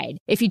side.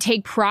 If you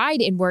take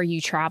pride in where you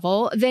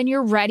travel, then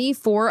you're ready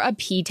for a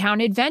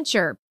P-Town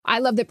adventure. I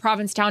love that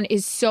Provincetown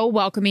is so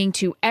welcoming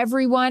to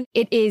everyone.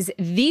 It is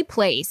the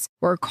place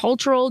where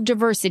cultural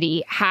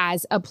diversity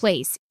has a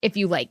place. If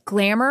you like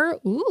glamour,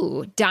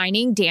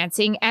 dining,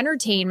 dancing,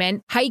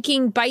 entertainment,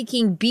 hiking,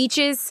 biking,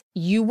 beaches,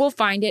 you will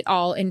find it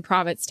all in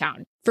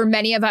Provincetown. For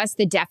many of us,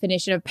 the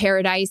definition of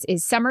paradise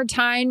is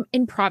summertime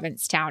in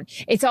Provincetown.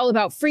 It's all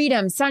about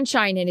freedom,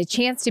 sunshine, and a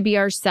chance to be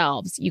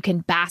ourselves. You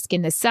can bask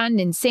in the sun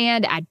and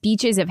sand at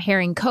beaches of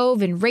Herring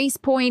Cove and Race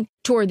Point,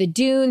 tour the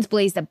dunes,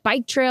 blaze the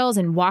bike trails,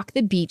 and walk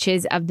the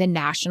beaches of the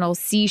National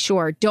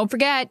Seashore. Don't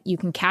forget, you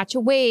can catch a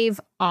wave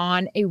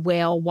on a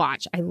whale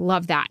watch. I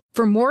love that.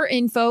 For more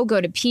info, go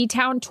to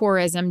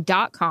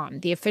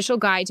ptowntourism.com, the official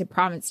guide to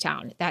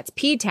Provincetown. That's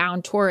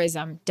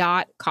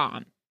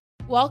ptowntourism.com.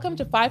 Welcome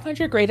to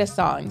 500 Greatest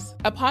Songs,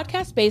 a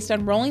podcast based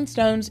on Rolling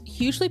Stone's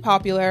hugely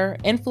popular,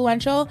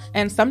 influential,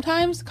 and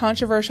sometimes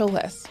controversial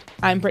list.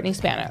 I'm Brittany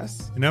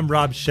Spanos. And I'm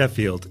Rob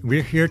Sheffield.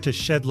 We're here to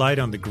shed light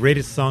on the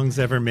greatest songs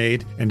ever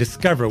made and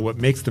discover what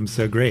makes them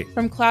so great.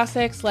 From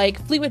classics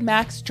like Fleetwood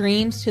Mac's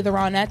Dreams to the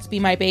Ronettes' Be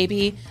My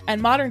Baby,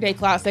 and modern-day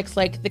classics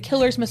like The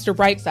Killer's Mr.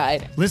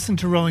 Brightside. Listen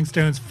to Rolling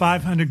Stone's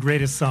 500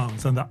 Greatest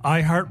Songs on the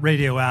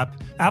iHeartRadio app,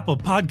 Apple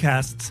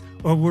Podcasts,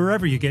 or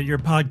wherever you get your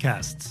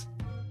podcasts.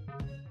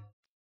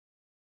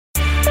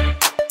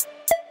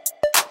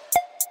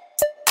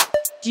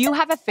 Do you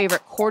have a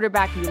favorite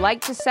quarterback you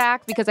like to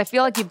sack? Because I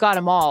feel like you've got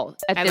them all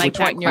at this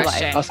point in your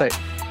life. I'll say,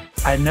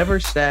 I never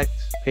sacked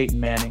Peyton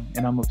Manning,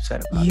 and I'm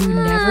upset about it. You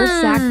never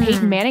sacked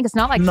Peyton Manning? It's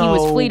not like he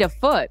was fleet of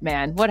foot,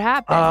 man. What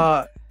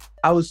happened?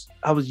 I was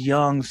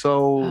young,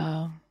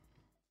 so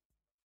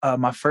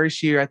my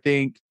first year, I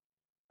think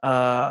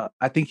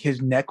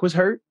his neck was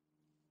hurt.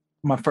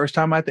 My first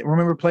time I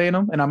remember playing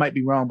him, and I might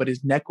be wrong, but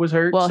his neck was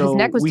hurt. Well, his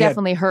neck was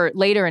definitely hurt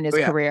later in his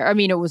career. I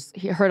mean,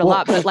 he hurt a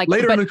lot, but like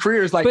later in the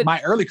career is like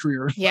my early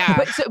career.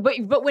 Yeah,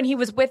 but when he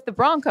was with the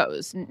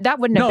Broncos, that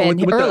wouldn't have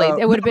been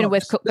early. It would have been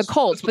with the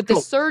Colts. But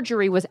the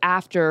surgery was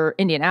after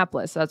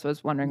Indianapolis. That's what I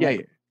was wondering. Yeah.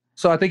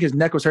 So I think his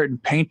neck was hurt,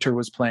 and Painter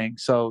was playing.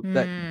 So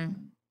that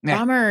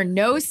bummer,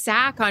 no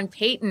sack on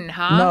Peyton,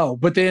 huh? No,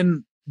 but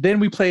then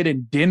we played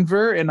in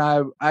Denver, and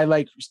I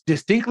like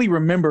distinctly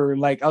remember,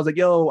 like, I was like,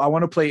 yo, I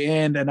want to play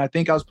end. And I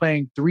think I was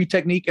playing 3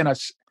 technique and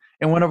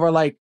one of our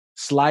like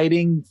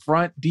sliding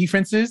front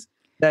defenses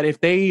that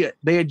if they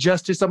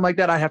adjusted something like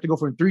that, I'd have to go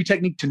from 3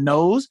 technique to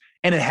nose.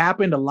 And it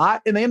happened a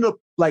lot. And they ended up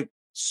like,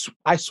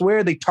 I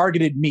swear they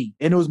targeted me,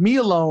 and it was me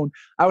alone.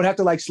 I would have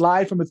to like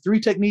slide from a 3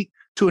 technique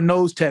to a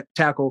nose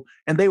tackle,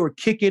 and they were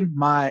kicking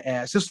my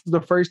ass. This was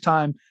the first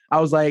time I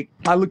was like,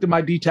 I looked at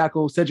my D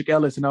tackle, Cedric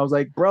Ellis, and I was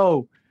like,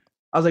 bro,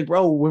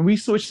 when we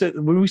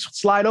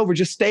slide over,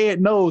 just stay at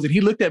nose. And he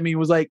looked at me and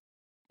was like,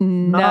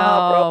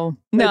 nah, bro.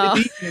 No.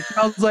 I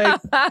was like,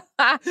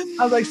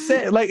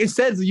 it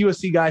says the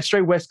USC guy,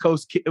 straight West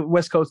Coast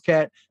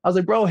cat. I was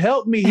like, bro,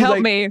 help me.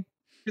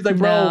 He's like,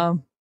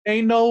 bro,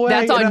 ain't no way.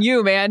 That's on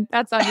you, man.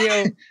 That's on you.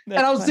 And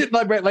I was sitting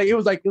like it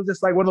was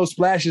just like one of those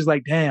flashes,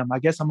 like, damn, I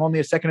guess I'm only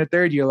a second or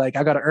third year. Like,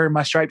 I got to earn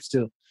my stripes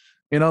still,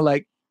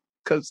 like,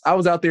 because I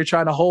was out there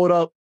trying to hold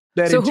up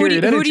That So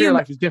interior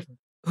life is different.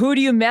 Who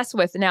do you mess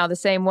with now the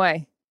same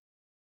way?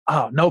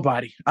 Oh,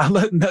 nobody.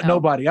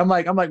 Nobody. I'm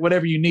like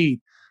whatever you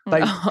need.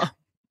 Like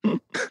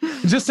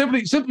just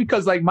simply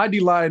because like my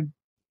D-line,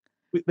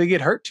 they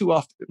get hurt too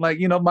often. Like,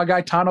 you know, my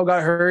guy Tano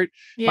got hurt.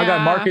 Yeah. My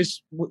guy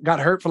Marcus got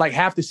hurt for like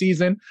half the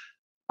season.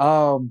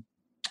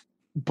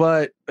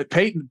 But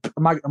Peyton,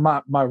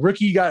 my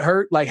rookie got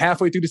hurt like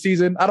halfway through the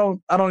season. I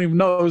don't even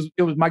know.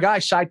 It was my guy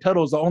Shy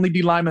Tuttle was the only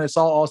D lineman that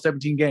saw all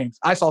 17 games.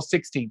 I saw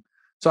 16,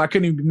 so I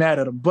couldn't even be mad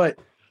at him. But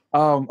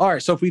all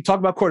right, so if we talk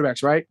about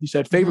quarterbacks, right? You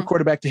said favorite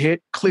quarterback to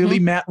hit. Clearly,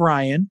 Matt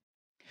Ryan.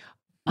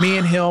 Me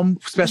and him,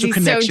 special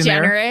connection. So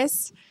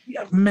generous. There.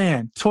 Yeah,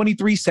 man,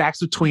 23 sacks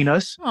between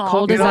us. Aww,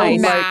 cold as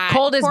ice.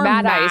 Cold as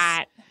Matt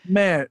ice.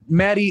 Man,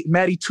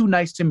 Matty, too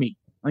nice to me.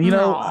 You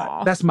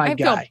know, that's my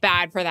guy. I feel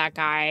bad for that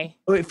guy.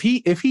 If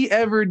he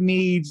ever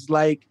needs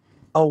like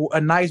a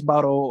nice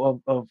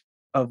bottle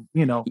of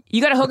you know,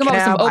 you got to hook him up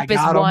with some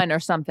Opus One or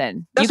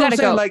something. That's you got to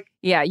go. Like,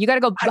 yeah, you got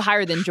to go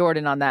higher than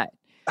Jordan on that.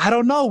 I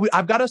don't know.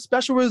 I've got a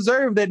special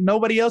reserve that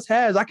nobody else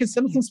has. I can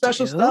send him some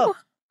special stuff.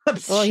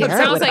 Well, it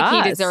sounds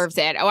like he deserves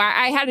it. Oh,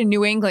 I had a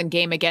New England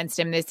game against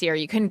him this year.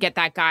 You couldn't get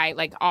that guy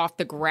like off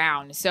the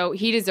ground, so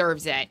he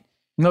deserves it.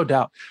 No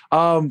doubt.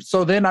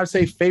 So then I'd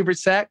say favorite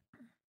sack.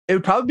 It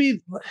would probably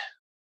be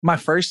my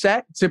first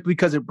sack simply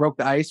because it broke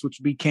the ice, which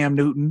would be Cam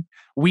Newton,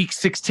 week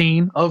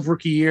 16 of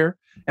rookie year.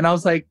 And I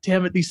was like,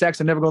 damn it, these sacks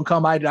are never going to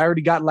come. I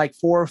already got like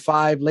 4 or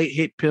 5 late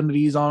hit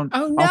penalties on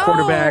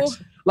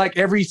quarterbacks. Like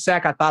every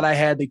sack I thought I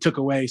had, they took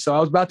away. So I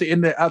was about to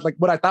end it. I was like,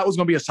 what I thought was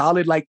going to be a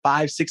solid like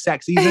 5-6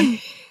 sack season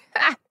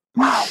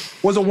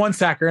was a 1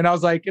 sacker. And I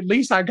was like, at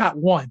least I got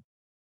 1.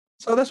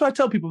 So that's what I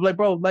tell people. Like,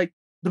 bro, I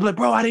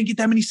didn't get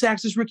that many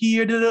sacks this rookie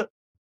year.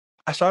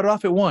 I started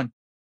off at 1.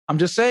 I'm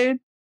just saying.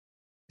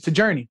 It's a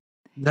journey.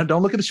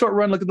 Don't look at the short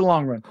run. Look at the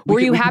long run.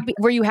 Were you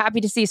happy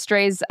to see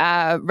Stray's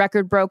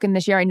record broken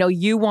this year? I know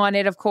you won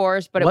it, of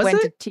course, but it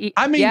went to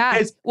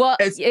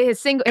his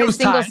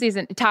single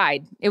season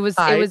tied. It was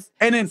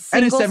and in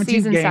 17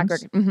 season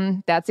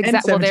games. That's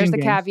exactly. Well, there's the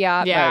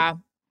caveat. Yeah.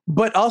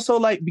 But also,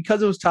 like,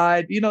 because it was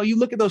tied, you know, you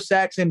look at those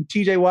sacks, and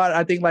TJ Watt,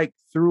 I think, like,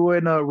 threw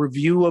in a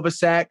review of a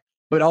sack,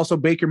 but also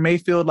Baker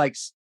Mayfield, like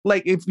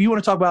if you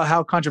want to talk about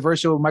how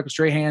controversial Michael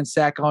Strahan's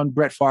sack on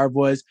Brett Favre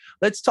was,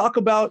 let's talk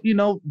about, you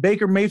know,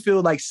 Baker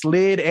Mayfield like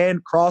slid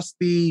and crossed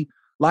the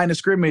line of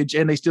scrimmage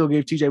and they still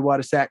gave TJ Watt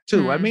a sack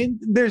too. I mean,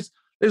 there's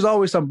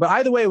always something, but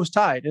either way it was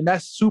tied and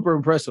that's super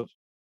impressive.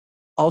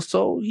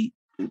 Also,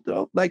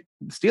 like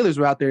the Steelers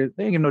were out there,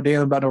 they ain't give no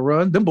damn about no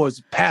run. Them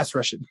boys pass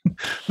rushing.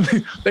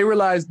 they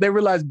realized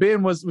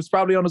Ben was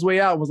probably on his way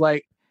out and was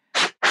like,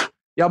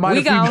 y'all might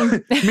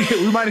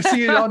we might have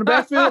seen it on the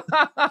backfield.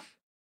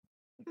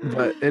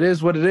 But it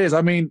is what it is.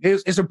 I mean,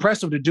 it's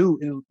impressive to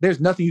do. There's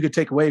nothing you could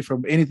take away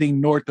from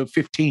anything north of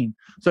 15.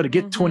 So to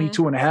get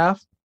 22 and a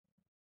half,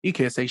 you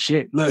can't say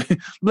shit. Look,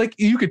 like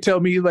you could tell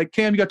me, like,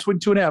 Cam, you got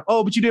 22 and a half.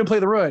 Oh, but you didn't play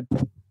the run.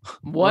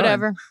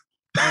 Whatever.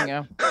 There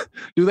you go.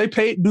 Do they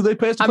pay us to play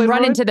the run? I'm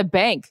running to the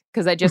bank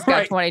because I just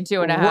got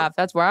 22 and a half.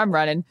 That's where I'm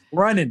running.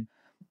 Running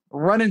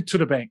to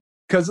the bank.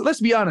 Because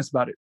let's be honest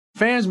about it.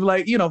 Fans be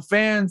like,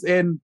 fans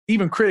and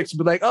even critics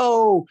be like,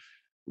 oh,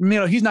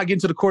 he's not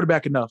getting to the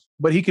quarterback enough,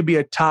 but he could be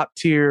a top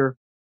tier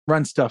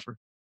run stuffer.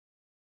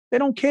 They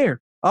don't care.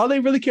 All they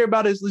really care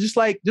about is just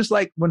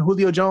like when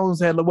Julio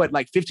Jones had like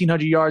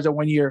 1,500 yards in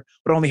 1 year,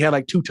 but only had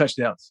like 2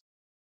 touchdowns.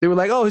 They were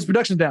like, oh, his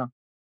production's down.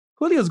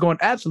 Julio's going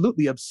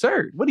absolutely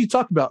absurd. What are you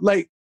talking about?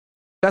 Like,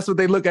 that's what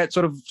they look at,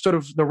 sort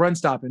of the run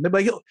stopping. They're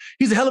like,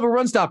 he's a hell of a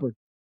run stopper,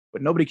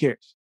 but nobody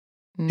cares.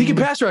 He can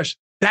pass rush.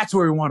 That's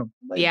where we want him.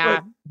 Like, yeah.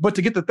 But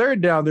to get the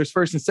third down, there's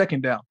first and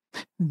second down.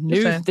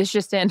 This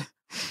just in.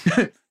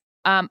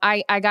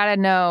 I gotta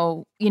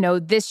know,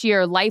 this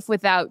year, life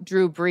without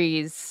Drew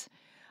Brees,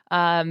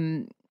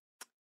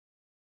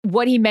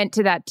 what he meant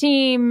to that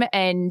team.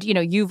 And,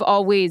 you've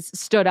always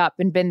stood up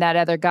and been that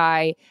other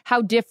guy.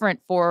 How different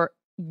for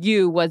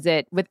you was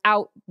it we're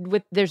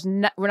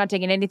not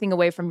taking anything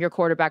away from your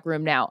quarterback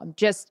room now. I'm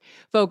just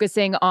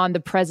focusing on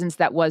the presence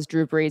that was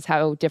Drew Brees.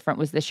 How different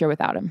was this year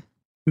without him?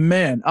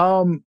 Man,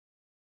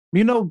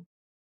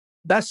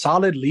 that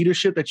solid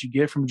leadership that you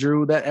get from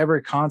Drew, that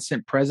ever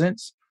constant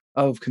presence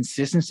of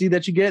consistency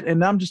that you get.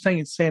 And I'm just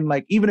saying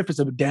like, even if it's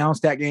a down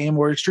stat game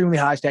or extremely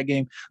high stat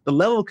game, the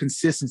level of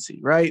consistency,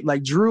 right?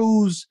 Like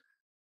Drew's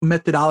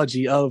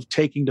methodology of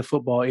taking the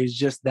football is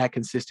just that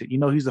consistent.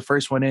 He's the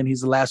first one in,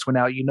 he's the last one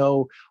out.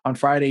 On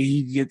Friday,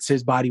 he gets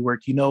his body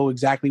work.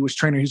 Exactly which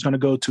trainer he's going to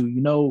go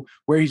to,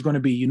 where he's going to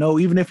be,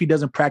 even if he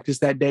doesn't practice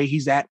that day,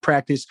 he's at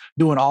practice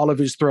doing all of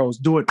his throws,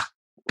 doing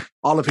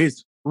all of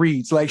his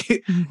reads. Like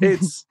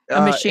it's a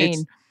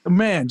machine,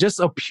 just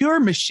a pure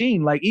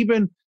machine. Like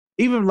even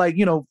like,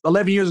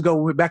 11 years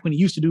ago, back when he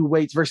used to do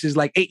weights versus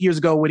like 8 years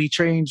ago when he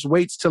changed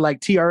weights to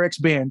like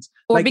TRX bands.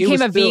 Or like,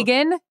 became a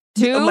vegan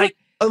too.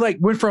 Like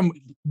went from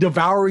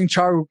devouring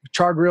char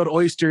grilled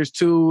oysters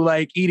to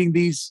like eating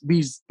these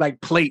like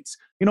plates.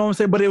 You know what I'm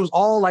saying? But it was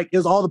all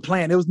the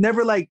plan. It was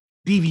never like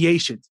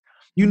deviations.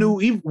 You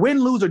knew even win,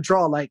 lose or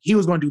draw, like he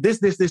was going to do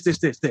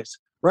this,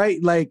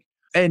 right? Like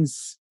and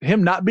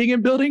him not being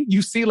in building,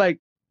 you see like,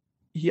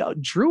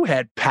 Drew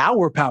had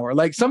power.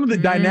 Like some of the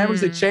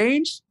dynamics that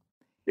changed,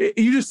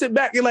 you just sit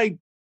back, you're like,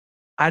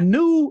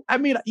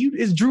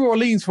 it's Drew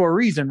Orleans for a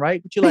reason,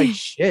 right? But you're like,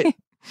 shit,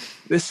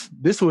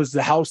 this was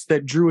the house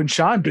that Drew and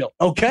Sean built.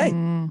 Okay.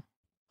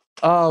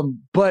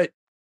 But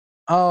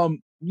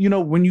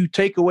when you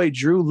take away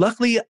Drew,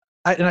 luckily,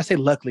 I say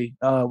luckily,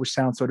 which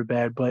sounds sort of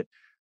bad, but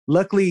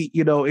luckily,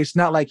 it's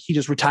not like he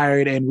just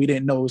retired and we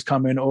didn't know it was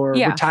coming, or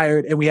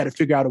retired and we had to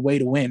figure out a way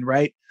to win,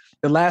 right?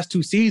 The last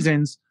 2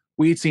 seasons,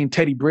 we'd seen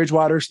Teddy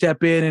Bridgewater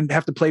step in and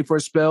have to play for a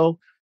spell.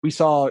 We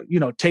saw,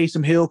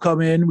 Taysom Hill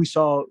come in. We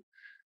saw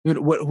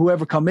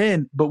whoever come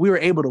in, but we were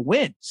able to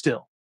win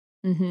still.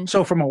 Mm-hmm.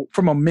 So from a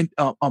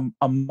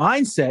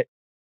mindset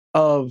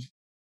of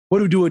what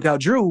do we do without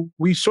Drew,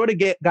 we sort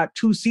of got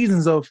 2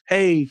 seasons of,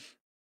 hey,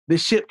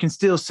 this ship can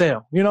still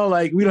sail.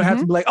 Like we don't have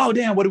to be like, oh,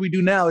 damn, what do we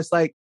do now? It's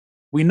like,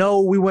 we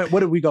know we went,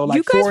 what did we go?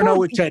 Like 4-0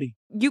 with Teddy.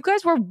 You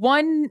guys were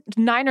 1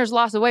 Niners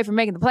loss away from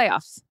making the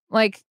playoffs.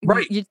 Like,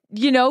 right.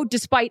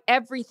 Despite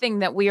everything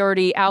that we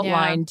already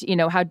outlined,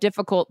 how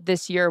difficult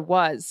this year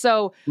was.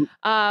 So,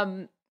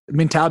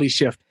 mentality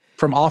shift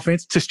from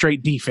offense to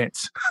straight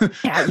defense.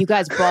 Yeah, you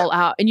guys ball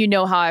out. And you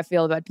know how I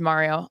feel about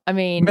DeMario. I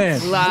mean, man,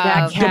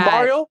 that cat.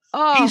 DeMario,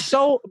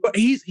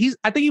 he's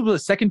I think he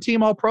was a 2nd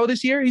team All-Pro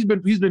this year. He's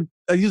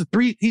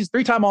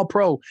 3-time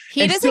All-Pro.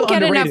 He doesn't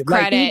get enough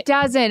credit. He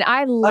doesn't.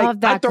 I love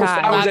that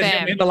guy. I was at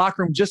him in the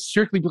locker room just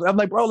strictly because I'm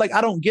like, bro, like,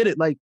 I don't get it.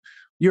 Like,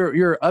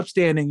 you're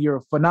upstanding. You're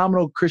a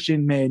phenomenal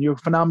Christian man. You're a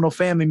phenomenal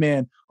family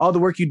man. All the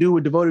work you do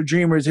with Devoted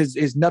Dreamers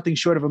is nothing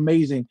short of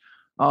amazing.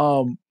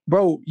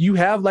 Bro, you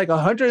have like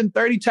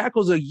 130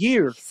 tackles a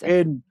year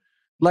and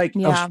like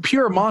a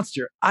pure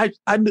monster. I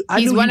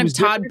He's knew one he of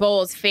Todd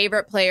Bowles'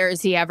 favorite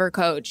players he ever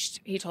coached.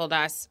 He told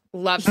us.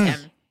 Loves him.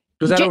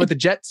 Was that over at the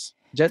Jets?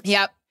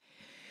 Yep.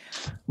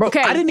 Bro,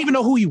 okay. I didn't even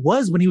know who he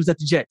was when he was at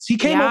the Jets. He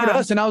came over to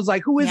us and I was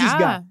like, who is this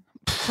guy?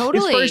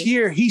 Totally. His first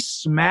year, he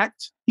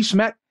smacked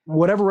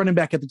whatever running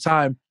back at the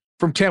time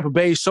from Tampa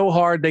Bay so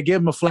hard they gave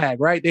him a flag,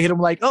 right? They hit him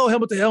like, oh,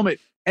 helmet to helmet.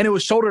 And it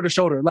was shoulder to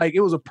shoulder. Like,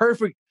 it was a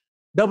perfect.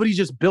 Nobody's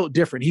just built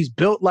different. He's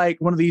built like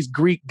one of these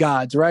Greek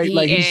gods, right?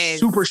 He's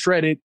super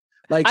shredded.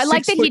 Like, I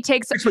like that he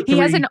takes. He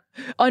has an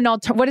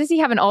alter. What does he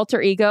have? An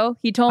alter ego?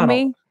 He told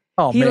me.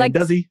 Oh man,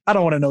 does he? I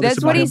don't want to know.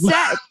 That's what he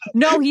said.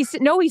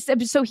 He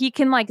said so he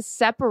can like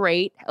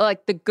separate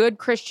like the good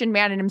Christian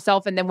man in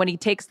himself, and then when he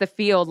takes the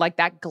field, like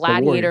that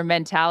gladiator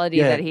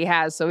mentality that he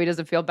has, so he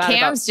doesn't feel bad.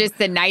 Cam's just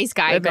the nice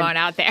guy going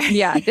out there.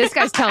 Yeah, this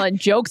guy's telling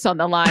jokes on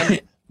the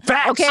line.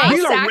 Facts. Okay,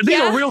 these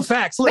are real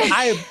facts. Look,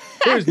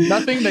 there's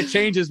nothing that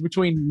changes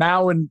between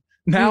now and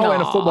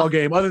a football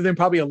game, other than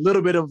probably a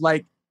little bit of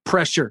like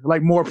pressure,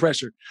 like more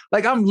pressure.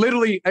 Like, I'm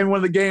literally in one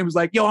of the games,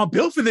 like, yo, I'm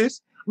built for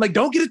this. Like,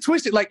 don't get it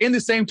twisted. Like, in the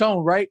same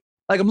tone, right?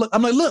 Like, I'm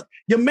like, look,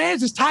 your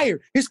man's is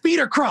tired. His feet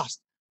are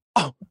crossed.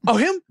 Oh,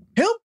 him?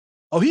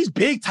 Oh, he's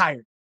big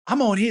tired.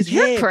 I'm on his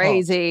head. You're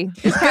crazy.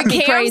 But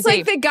Cam's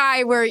like the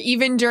guy where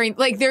even during,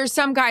 like, there's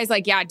some guys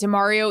like,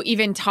 DeMario,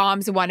 even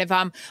Tom's one of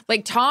them.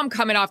 Like, Tom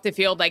coming off the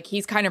field, like,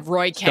 he's kind of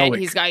Roy Kent. Stoic.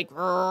 He's like,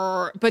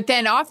 rrr. But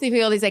then off the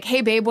field, he's like, hey,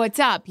 babe, what's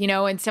up?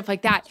 And stuff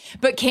like that.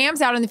 But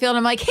Cam's out on the field, and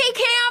I'm like, hey,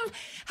 Cam,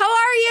 how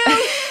are you?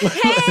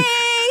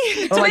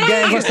 Hey. I'm like,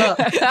 gang, what's up?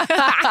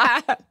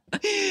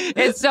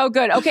 It's so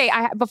good. Okay,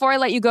 before I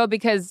let you go,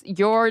 because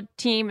your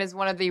team is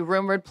one of the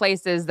rumored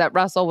places that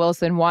Russell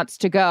Wilson wants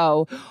to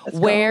go.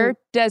 Where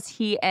does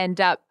he end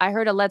up? I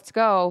heard a let's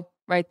go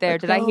right there.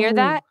 Did I hear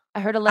that?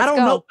 I heard a let's go. I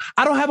don't know.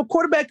 I don't have a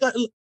quarterback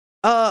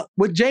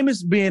with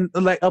Jameis being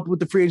like up with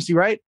the free agency,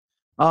 right?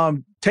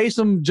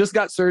 Taysom just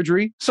got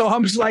surgery. So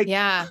I'm just like,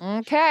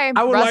 okay.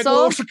 I would Russell, like a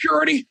little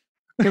security.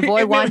 Your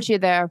boy wants you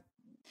there.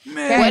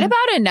 Man. What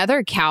about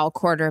another Cal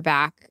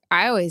quarterback?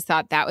 I always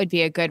thought that would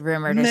be a good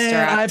rumor to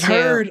stir up I've too.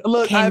 Heard.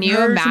 Look, Can you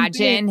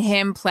imagine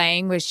him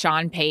playing with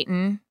Sean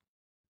Payton?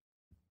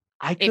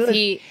 I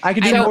could. I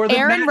could. So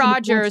Aaron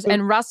Rodgers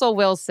and Russell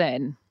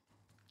Wilson,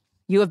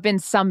 you have been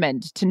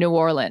summoned to New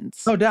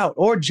Orleans, no doubt.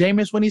 Or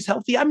Jameis when he's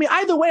healthy. I mean,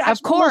 either way,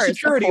 of course,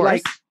 security.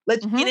 Like,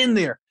 let's get in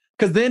there,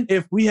 because then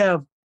if we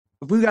got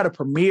a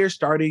premier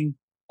starting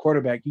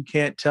quarterback, you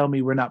can't tell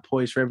me we're not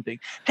poised for everything.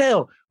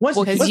 Hell,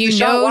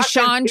 because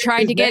Sean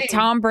tried to get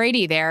Tom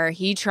Brady there.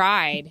 He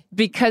tried.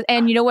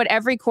 And you know what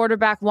every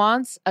quarterback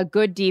wants? A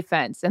good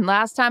defense. And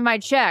last time I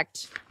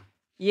checked,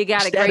 you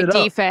got a great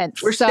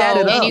defense. We're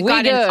statted up. And you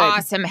got an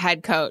awesome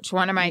head coach.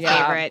 One of my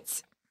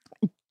favorites.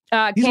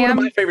 He's Cam, one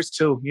of my favorites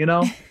too,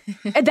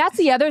 And that's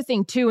the other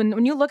thing too. And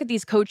when you look at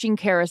these coaching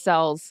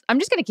carousels, I'm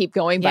just going to keep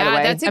going, by the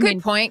way. That's a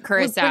good point,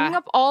 Carissa. We're bringing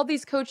up all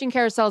these coaching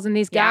carousels, and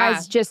these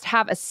guys just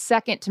have a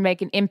second to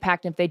make an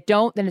impact. And if they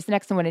don't, then it's the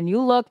next one. And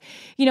you look,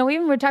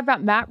 even we're talking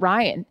about Matt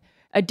Ryan,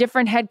 a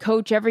different head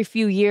coach every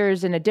few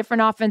years and a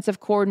different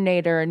offensive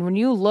coordinator. And when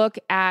you look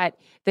at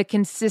the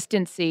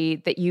consistency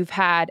that you've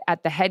had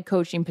at the head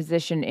coaching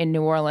position in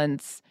New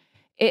Orleans,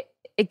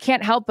 it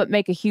can't help but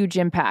make a huge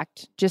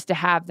impact just to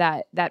have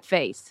that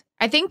face.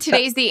 I think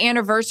today's the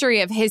anniversary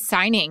of his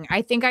signing.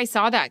 I think I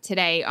saw that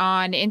today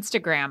on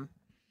Instagram.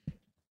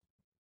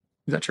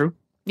 Is that true?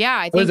 Yeah,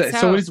 I think so.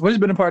 So what has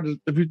been a part of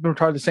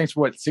the Saints for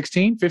what,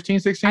 16, 15,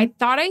 16? I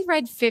thought I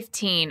read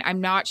 15. I'm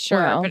not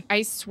sure, but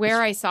I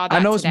swear I saw that. I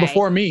know today. it's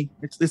before me.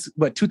 It's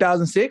what,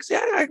 2006?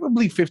 Yeah, I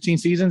believe 15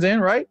 seasons in,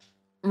 right?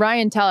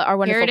 Ryan, tell our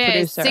wonderful Here it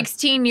producer. is,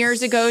 16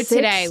 years ago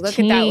today. Look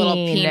at that little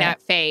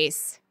peanut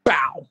face.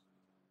 Bow.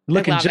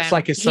 Looking just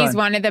like his son. He's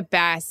one of the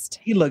best.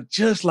 He looked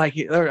just like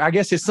it. Or I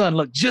guess his son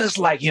looked just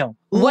like him.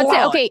 What's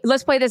it? Okay,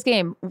 let's play this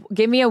game.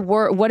 Give me a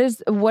word. What is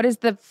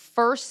the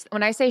first,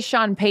 when I say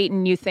Sean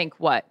Payton, you think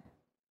what?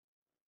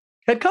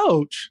 Head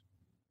coach.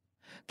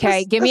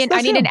 Okay,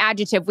 I need an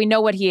adjective. We know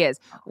what he is.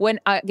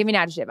 Give me an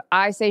adjective.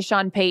 I say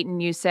Sean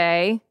Payton, you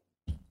say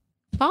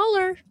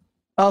baller.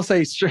 I'll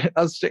say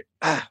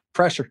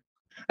pressure.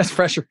 That's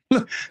pressure.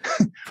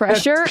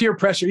 Pressure? That's pure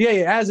pressure.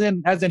 Yeah. As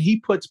in he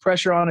puts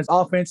pressure on his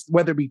offense,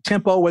 whether it be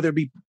tempo, whether it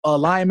be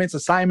alignments,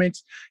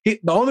 assignments. The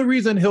only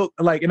reason he'll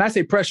and I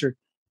say pressure,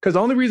 because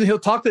the only reason he'll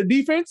talk to the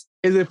defense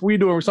is if we're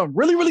doing something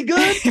really, really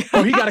good,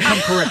 or he got to come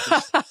correct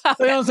us. You know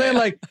what I'm saying?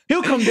 Like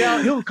he'll come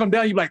down. You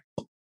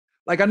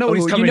like I know what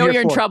he's coming here for.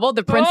 You're in trouble.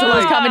 The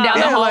principal's coming down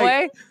the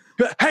hallway.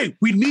 Hey,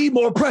 we need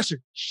more pressure.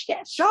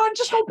 Shit, Sean,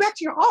 just go back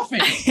to your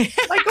offense. Go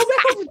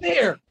back over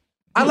there.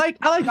 I like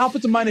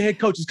offensive-minded head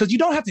coaches because you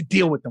don't have to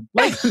deal with them.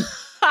 Like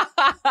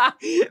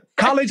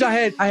college,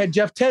 I had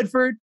Jeff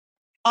Tedford,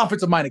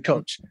 offensive-minded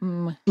coach.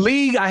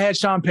 League, I had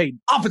Sean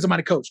Payton,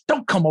 offensive-minded coach.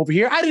 Don't come over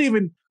here. I didn't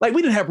even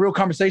we didn't have real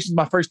conversations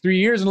my first 3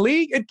 years in the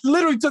league. It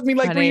literally took me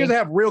 3 years to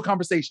have real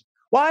conversation.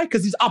 Why?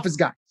 Because he's offense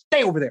guy.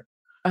 Stay over there.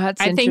 I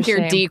think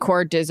your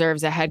D-Court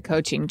deserves a head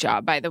coaching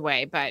job, by the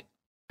way, but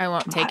I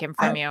won't take him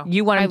from you.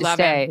 You want him to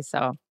stay,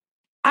 so.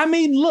 I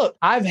mean, look,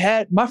 I've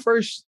had my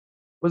first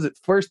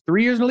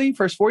 3 years in the league,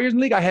 first 4 years in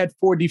the league, I had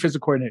 4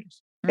 defensive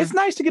coordinators. It's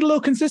nice to get a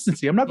little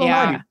consistency. I'm not going to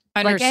lie to you.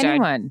 Understood. Like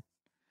anyone.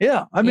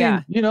 Yeah. I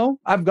mean,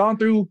 I've gone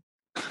through,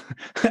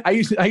 I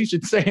used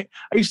to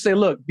say,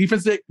 look,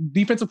 defensive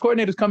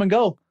coordinators come and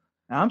go.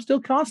 I'm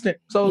still constant.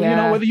 So,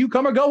 whether you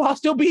come or go, I'll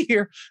still be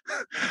here.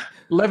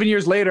 11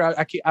 years later,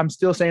 I'm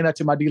still saying that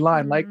to my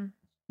D-line. Like,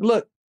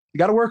 look, you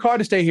got to work hard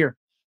to stay here.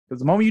 Because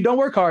the moment you don't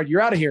work hard,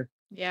 you're out of here.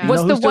 Yeah. Who's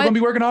still going to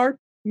be working hard?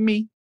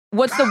 Me.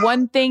 What's the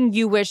one thing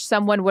you wish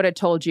someone would have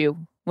told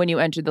you when you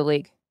entered the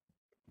league?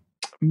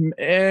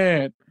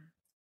 Man,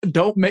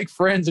 don't make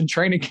friends in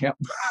training camp.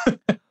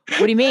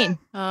 What do you mean?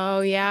 Oh,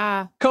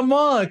 yeah. Come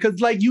on.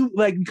 Because you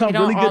become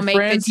really good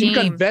friends. You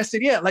become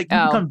vested. Yeah. You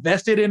become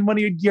vested in one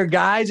of your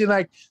guys. You're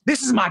like,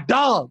 this is my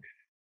dog.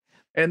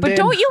 But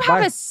don't you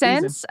have a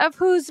sense of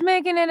who's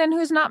making it and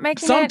who's not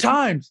making it?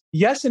 Sometimes.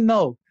 Yes and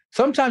no.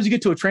 Sometimes you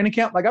get to a training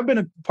camp. Like I've been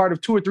a part of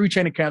 2 or 3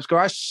 training camps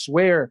where I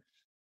swear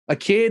a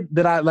kid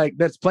that I like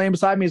that's playing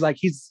beside me is like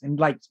he's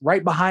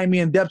right behind me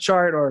in depth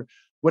chart or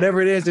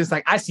whatever it is. It's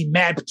like I see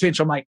mad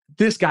potential. I'm like,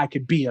 this guy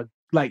could be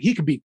he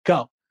could be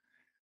go.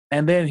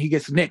 And then he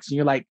gets nicked, and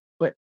you're like,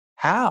 but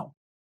how?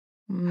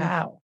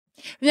 How?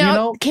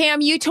 No,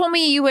 Cam, you told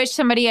me you wish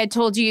somebody had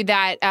told you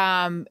that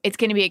it's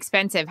going to be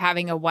expensive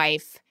having a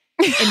wife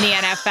in the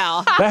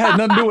NFL. That had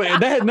nothing to do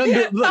with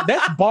it. Look,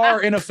 that's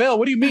bar NFL.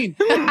 What do you mean?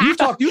 You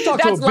talk to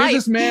a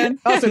businessman.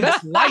 I said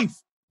that's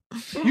life.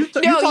 You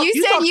said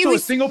you to a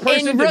single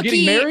person that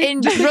getting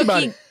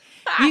married.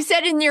 You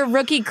said in your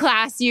rookie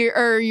class,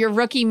 your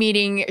rookie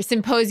meeting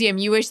symposium,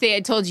 you wish they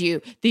had told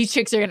you these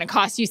chicks are going to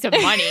cost you some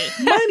money.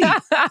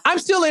 I'm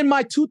still in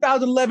my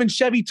 2011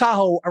 Chevy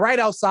Tahoe right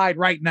outside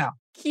right now.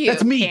 Cute,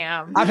 that's me.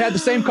 Cam. I've had the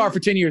same car for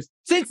 10 years.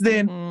 Since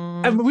then,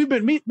 we've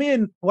been me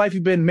and wife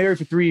have been married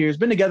for 3 years.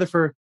 Been together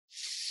for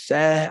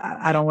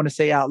I don't want to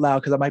say out loud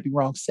because I might be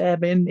wrong.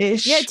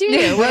 7-ish. Yeah,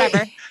 do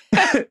whatever.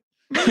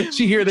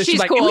 She hear this. She's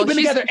like, cool. We've been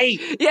together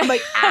 8. Yeah. I'm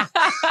like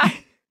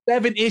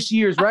 7-ish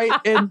years, right?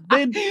 And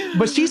then,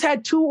 but she's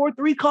had 2 or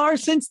 3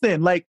 cars since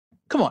then. Like,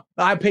 come on.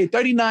 I paid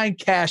 $39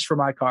 cash for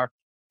my car.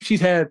 She's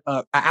had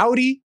an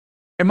Audi,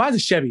 and mine's a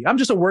Chevy. I'm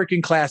just a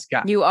working class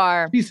guy. You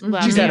are. She's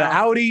had an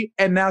Audi,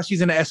 and now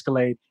she's in an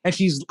Escalade, and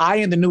she's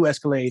eyeing the new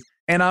Escalade.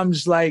 And I'm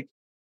just like,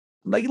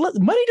 look,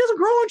 money doesn't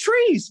grow on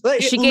trees.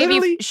 Like, she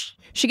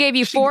gave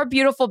you 4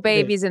 beautiful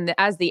babies, and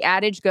as the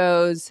adage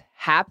goes,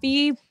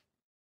 happy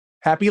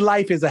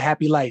life is a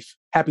happy life.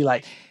 Happy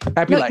life.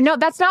 No,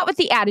 that's not what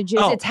the adage is.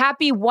 Oh. It's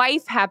happy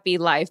wife, happy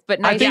life. But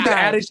nice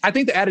I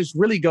think the adage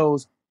really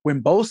goes when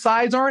both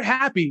sides aren't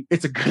happy,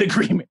 it's a good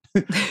agreement.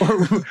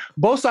 Or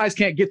both sides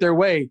can't get their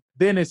way,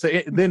 then it's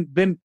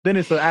an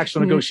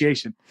actual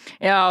negotiation.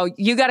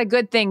 You got a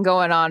good thing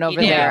going on over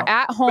there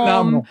at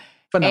home.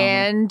 Phenomenal.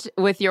 And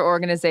with your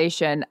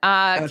organization.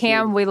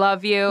 Cam, we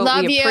love you.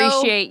 We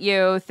appreciate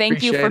you.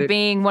 Thank you for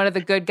being one of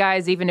the good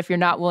guys, even if you're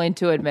not willing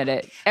to admit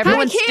it.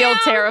 Everyone's still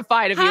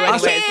terrified of you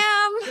anyway.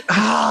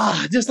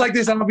 Just like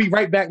this, I'm going to be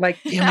right back like,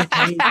 damn,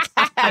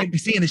 I be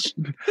seeing this.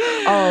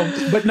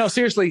 But no,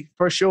 seriously,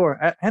 for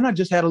sure. And I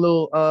just had a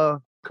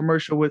little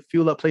commercial with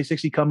Fuel Up Play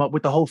 60 come up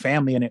with the whole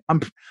family in it. I'm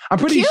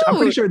pretty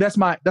sure that's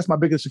my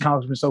biggest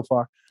accomplishment so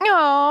far.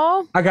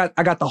 Oh, I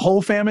got the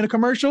whole family in a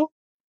commercial.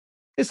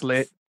 It's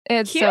lit.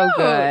 It's cute. So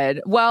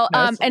good. Well,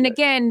 and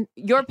again,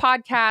 your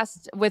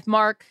podcast with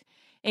Mark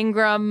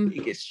Ingram.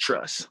 Biggest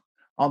trust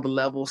on the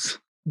levels.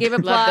 Give a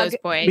Love plug. those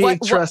boys.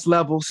 Big trust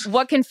levels.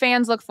 What can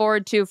fans look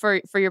forward to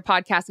for your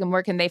podcast, and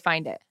where can they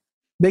find it?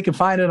 They can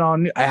find it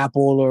on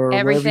Apple or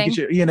Everything? wherever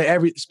you get your,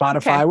 every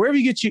Spotify, wherever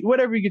you get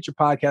whatever you get your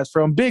podcast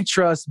from. Big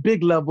trust,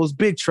 big levels,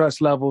 big trust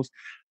levels.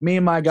 Me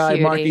and my guy,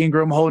 Mark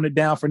Ingram, holding it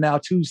down for now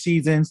 2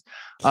 seasons,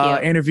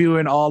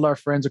 interviewing all our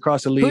friends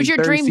across the league. Who's your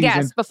dream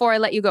guest? Before I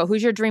let you go,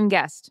 who's your dream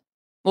guest?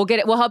 We'll get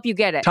it. We'll help you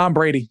get it. Tom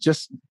Brady.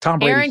 Just Tom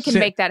Brady. Aaron can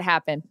make that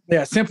happen.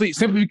 Yeah, simply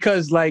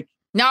because like.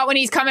 Not when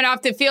he's coming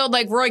off the field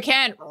like Roy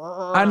Kent.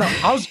 I know.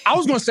 I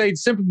was going to say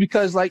simply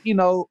because like,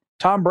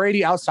 Tom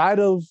Brady outside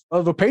of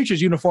a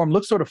Patriots uniform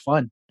looks sort of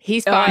fun.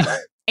 He's fun.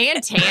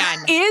 And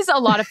tan. Is a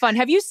lot of fun.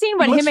 Have you seen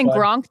what him and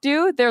Gronk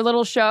do, their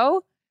little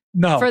show?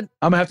 No, I'm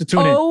going to have to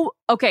tune in. Oh,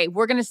 okay.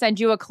 We're going to send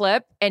you a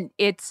clip and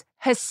it's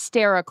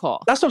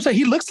hysterical. That's what I'm saying.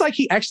 He looks like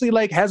he actually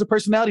like has a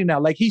personality now.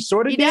 Like he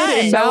sort of did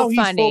and now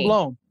he's full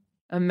blown.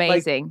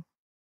 Amazing. Like,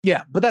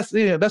 yeah, but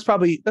that's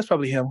probably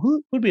him.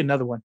 Who would be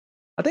another one?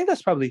 I think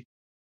that's probably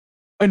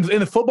in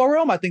the football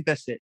realm. I think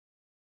that's it.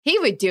 He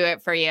would do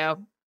it for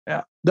you.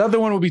 Yeah. The other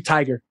one would be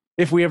Tiger.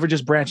 If we ever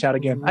just branch out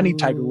again, I need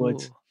Tiger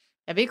Woods.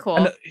 That'd be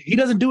cool. He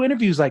doesn't do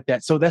interviews like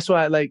that. So that's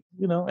why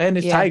and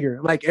it's Tiger.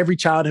 Like every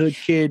childhood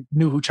kid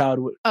knew who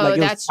Childhood. Oh, like,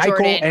 that's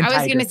Jordan. I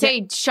was going to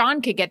say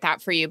Sean could get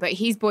that for you, but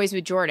he's boys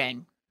with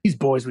Jordan. He's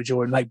boys with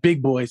Jordan, like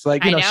big boys.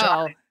 Like, I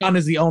know. Sean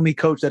is the only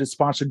coach that is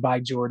sponsored by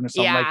Jordan or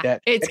something like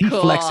that. It's he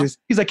cool. flexes.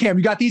 He's like, Cam,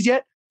 you got these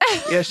yet?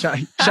 Yeah,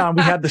 Sean,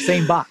 we have the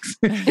same box.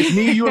 It's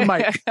me, you, and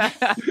Mike.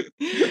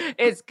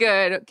 It's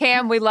good.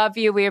 Cam, we love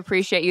you. We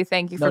appreciate you.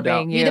 Thank you for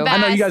being you. I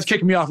know you guys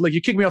kicked me off. Like,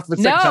 you kicked me off the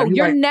second time.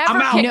 You're never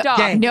kicked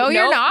off. No,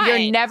 you're not.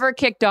 You're never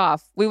kicked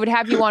off. We would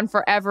have you on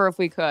forever if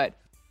we could.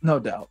 No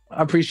doubt.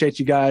 I appreciate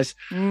you guys.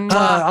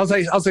 I'll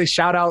say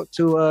shout out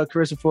to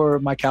Carissa for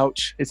my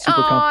couch. It's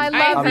super comfy.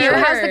 I love you.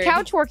 How's the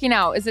couch working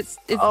out? Is it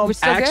still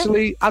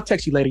actually good? I'll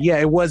text you later. Yeah,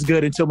 it was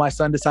good until my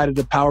son decided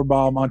to power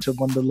bomb onto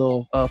one of the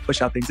little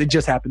push out things. It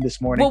just happened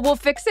this morning. Well, we'll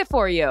fix it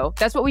for you.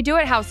 That's what we do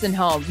at House and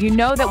Home. You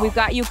know that we've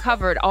got you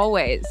covered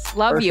always.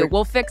 Love you.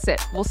 We'll fix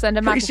it. We'll send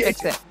him out to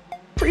fix it.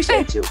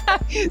 Appreciate you.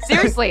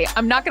 Seriously,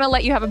 I'm not going to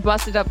let you have a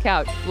busted up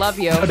couch. Love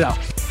you. No doubt.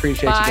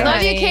 Appreciate you guys.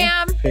 Love you,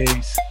 Cam.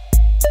 Peace.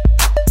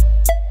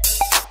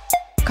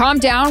 Calm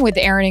Down with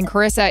Aaron and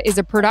Carissa is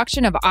a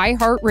production of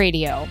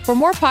iHeartRadio. For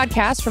more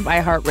podcasts from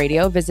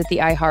iHeartRadio, visit the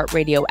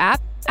iHeartRadio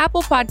app,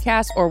 Apple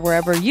Podcasts, or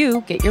wherever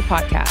you get your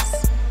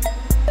podcasts.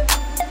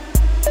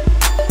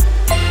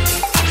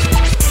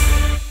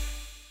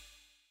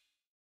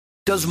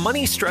 Does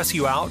money stress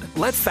you out?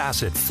 Let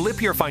Facet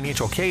flip your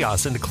financial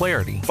chaos into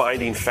clarity.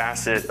 Finding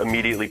Facet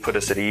immediately put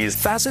us at ease.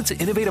 Facet's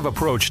innovative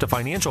approach to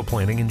financial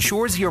planning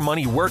ensures your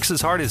money works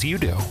as hard as you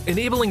do,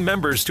 enabling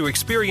members to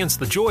experience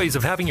the joys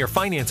of having your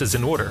finances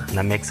in order. And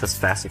that makes us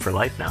Facet for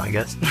life now, I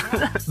guess.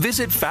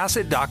 Visit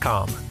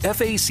Facet.com,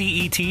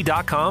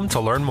 FACET.com to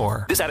learn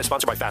more. This ad is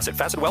sponsored by Facet.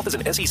 Facet Wealth is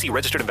an SEC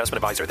registered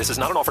investment advisor. This is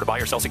not an offer to buy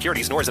or sell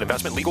securities, nor is it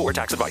investment, legal, or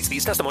tax advice.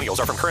 These testimonials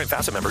are from current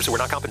Facet members who are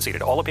not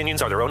compensated. All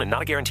opinions are their own and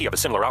not a guarantee of a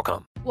similar outcome.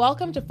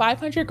 Welcome to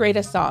 500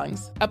 Greatest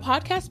Songs, a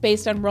podcast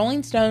based on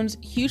Rolling Stone's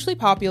hugely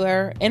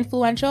popular,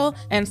 influential,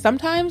 and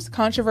sometimes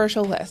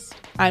controversial list.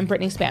 I'm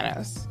Brittany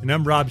Spanos. And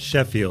I'm Rob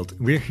Sheffield.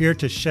 We're here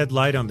to shed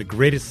light on the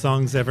greatest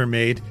songs ever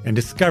made and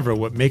discover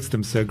what makes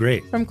them so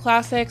great. From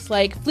classics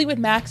like Fleetwood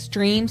Mac's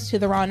Dreams to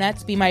the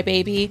Ronettes' Be My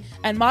Baby,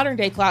 and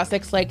modern-day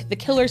classics like The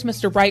Killers'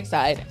 Mr.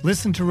 Brightside.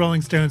 Listen to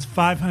Rolling Stone's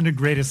 500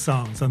 Greatest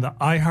Songs on the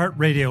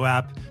iHeartRadio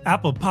app,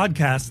 Apple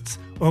Podcasts,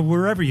 or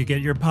wherever you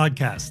get your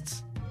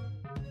podcasts.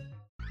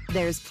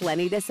 There's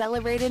plenty to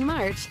celebrate in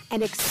March and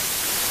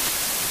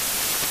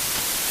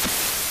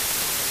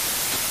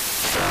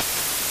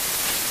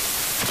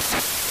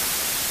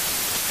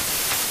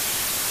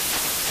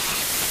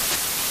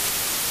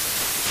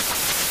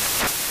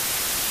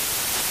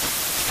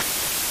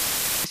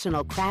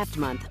National Craft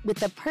Month with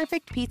the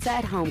perfect pizza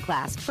at home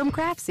class from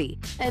Craftsy.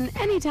 And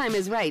anytime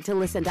is right to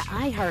listen to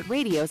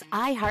iHeartRadio's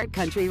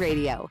iHeartCountry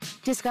Radio.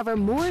 Discover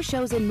more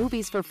shows and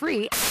movies for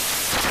free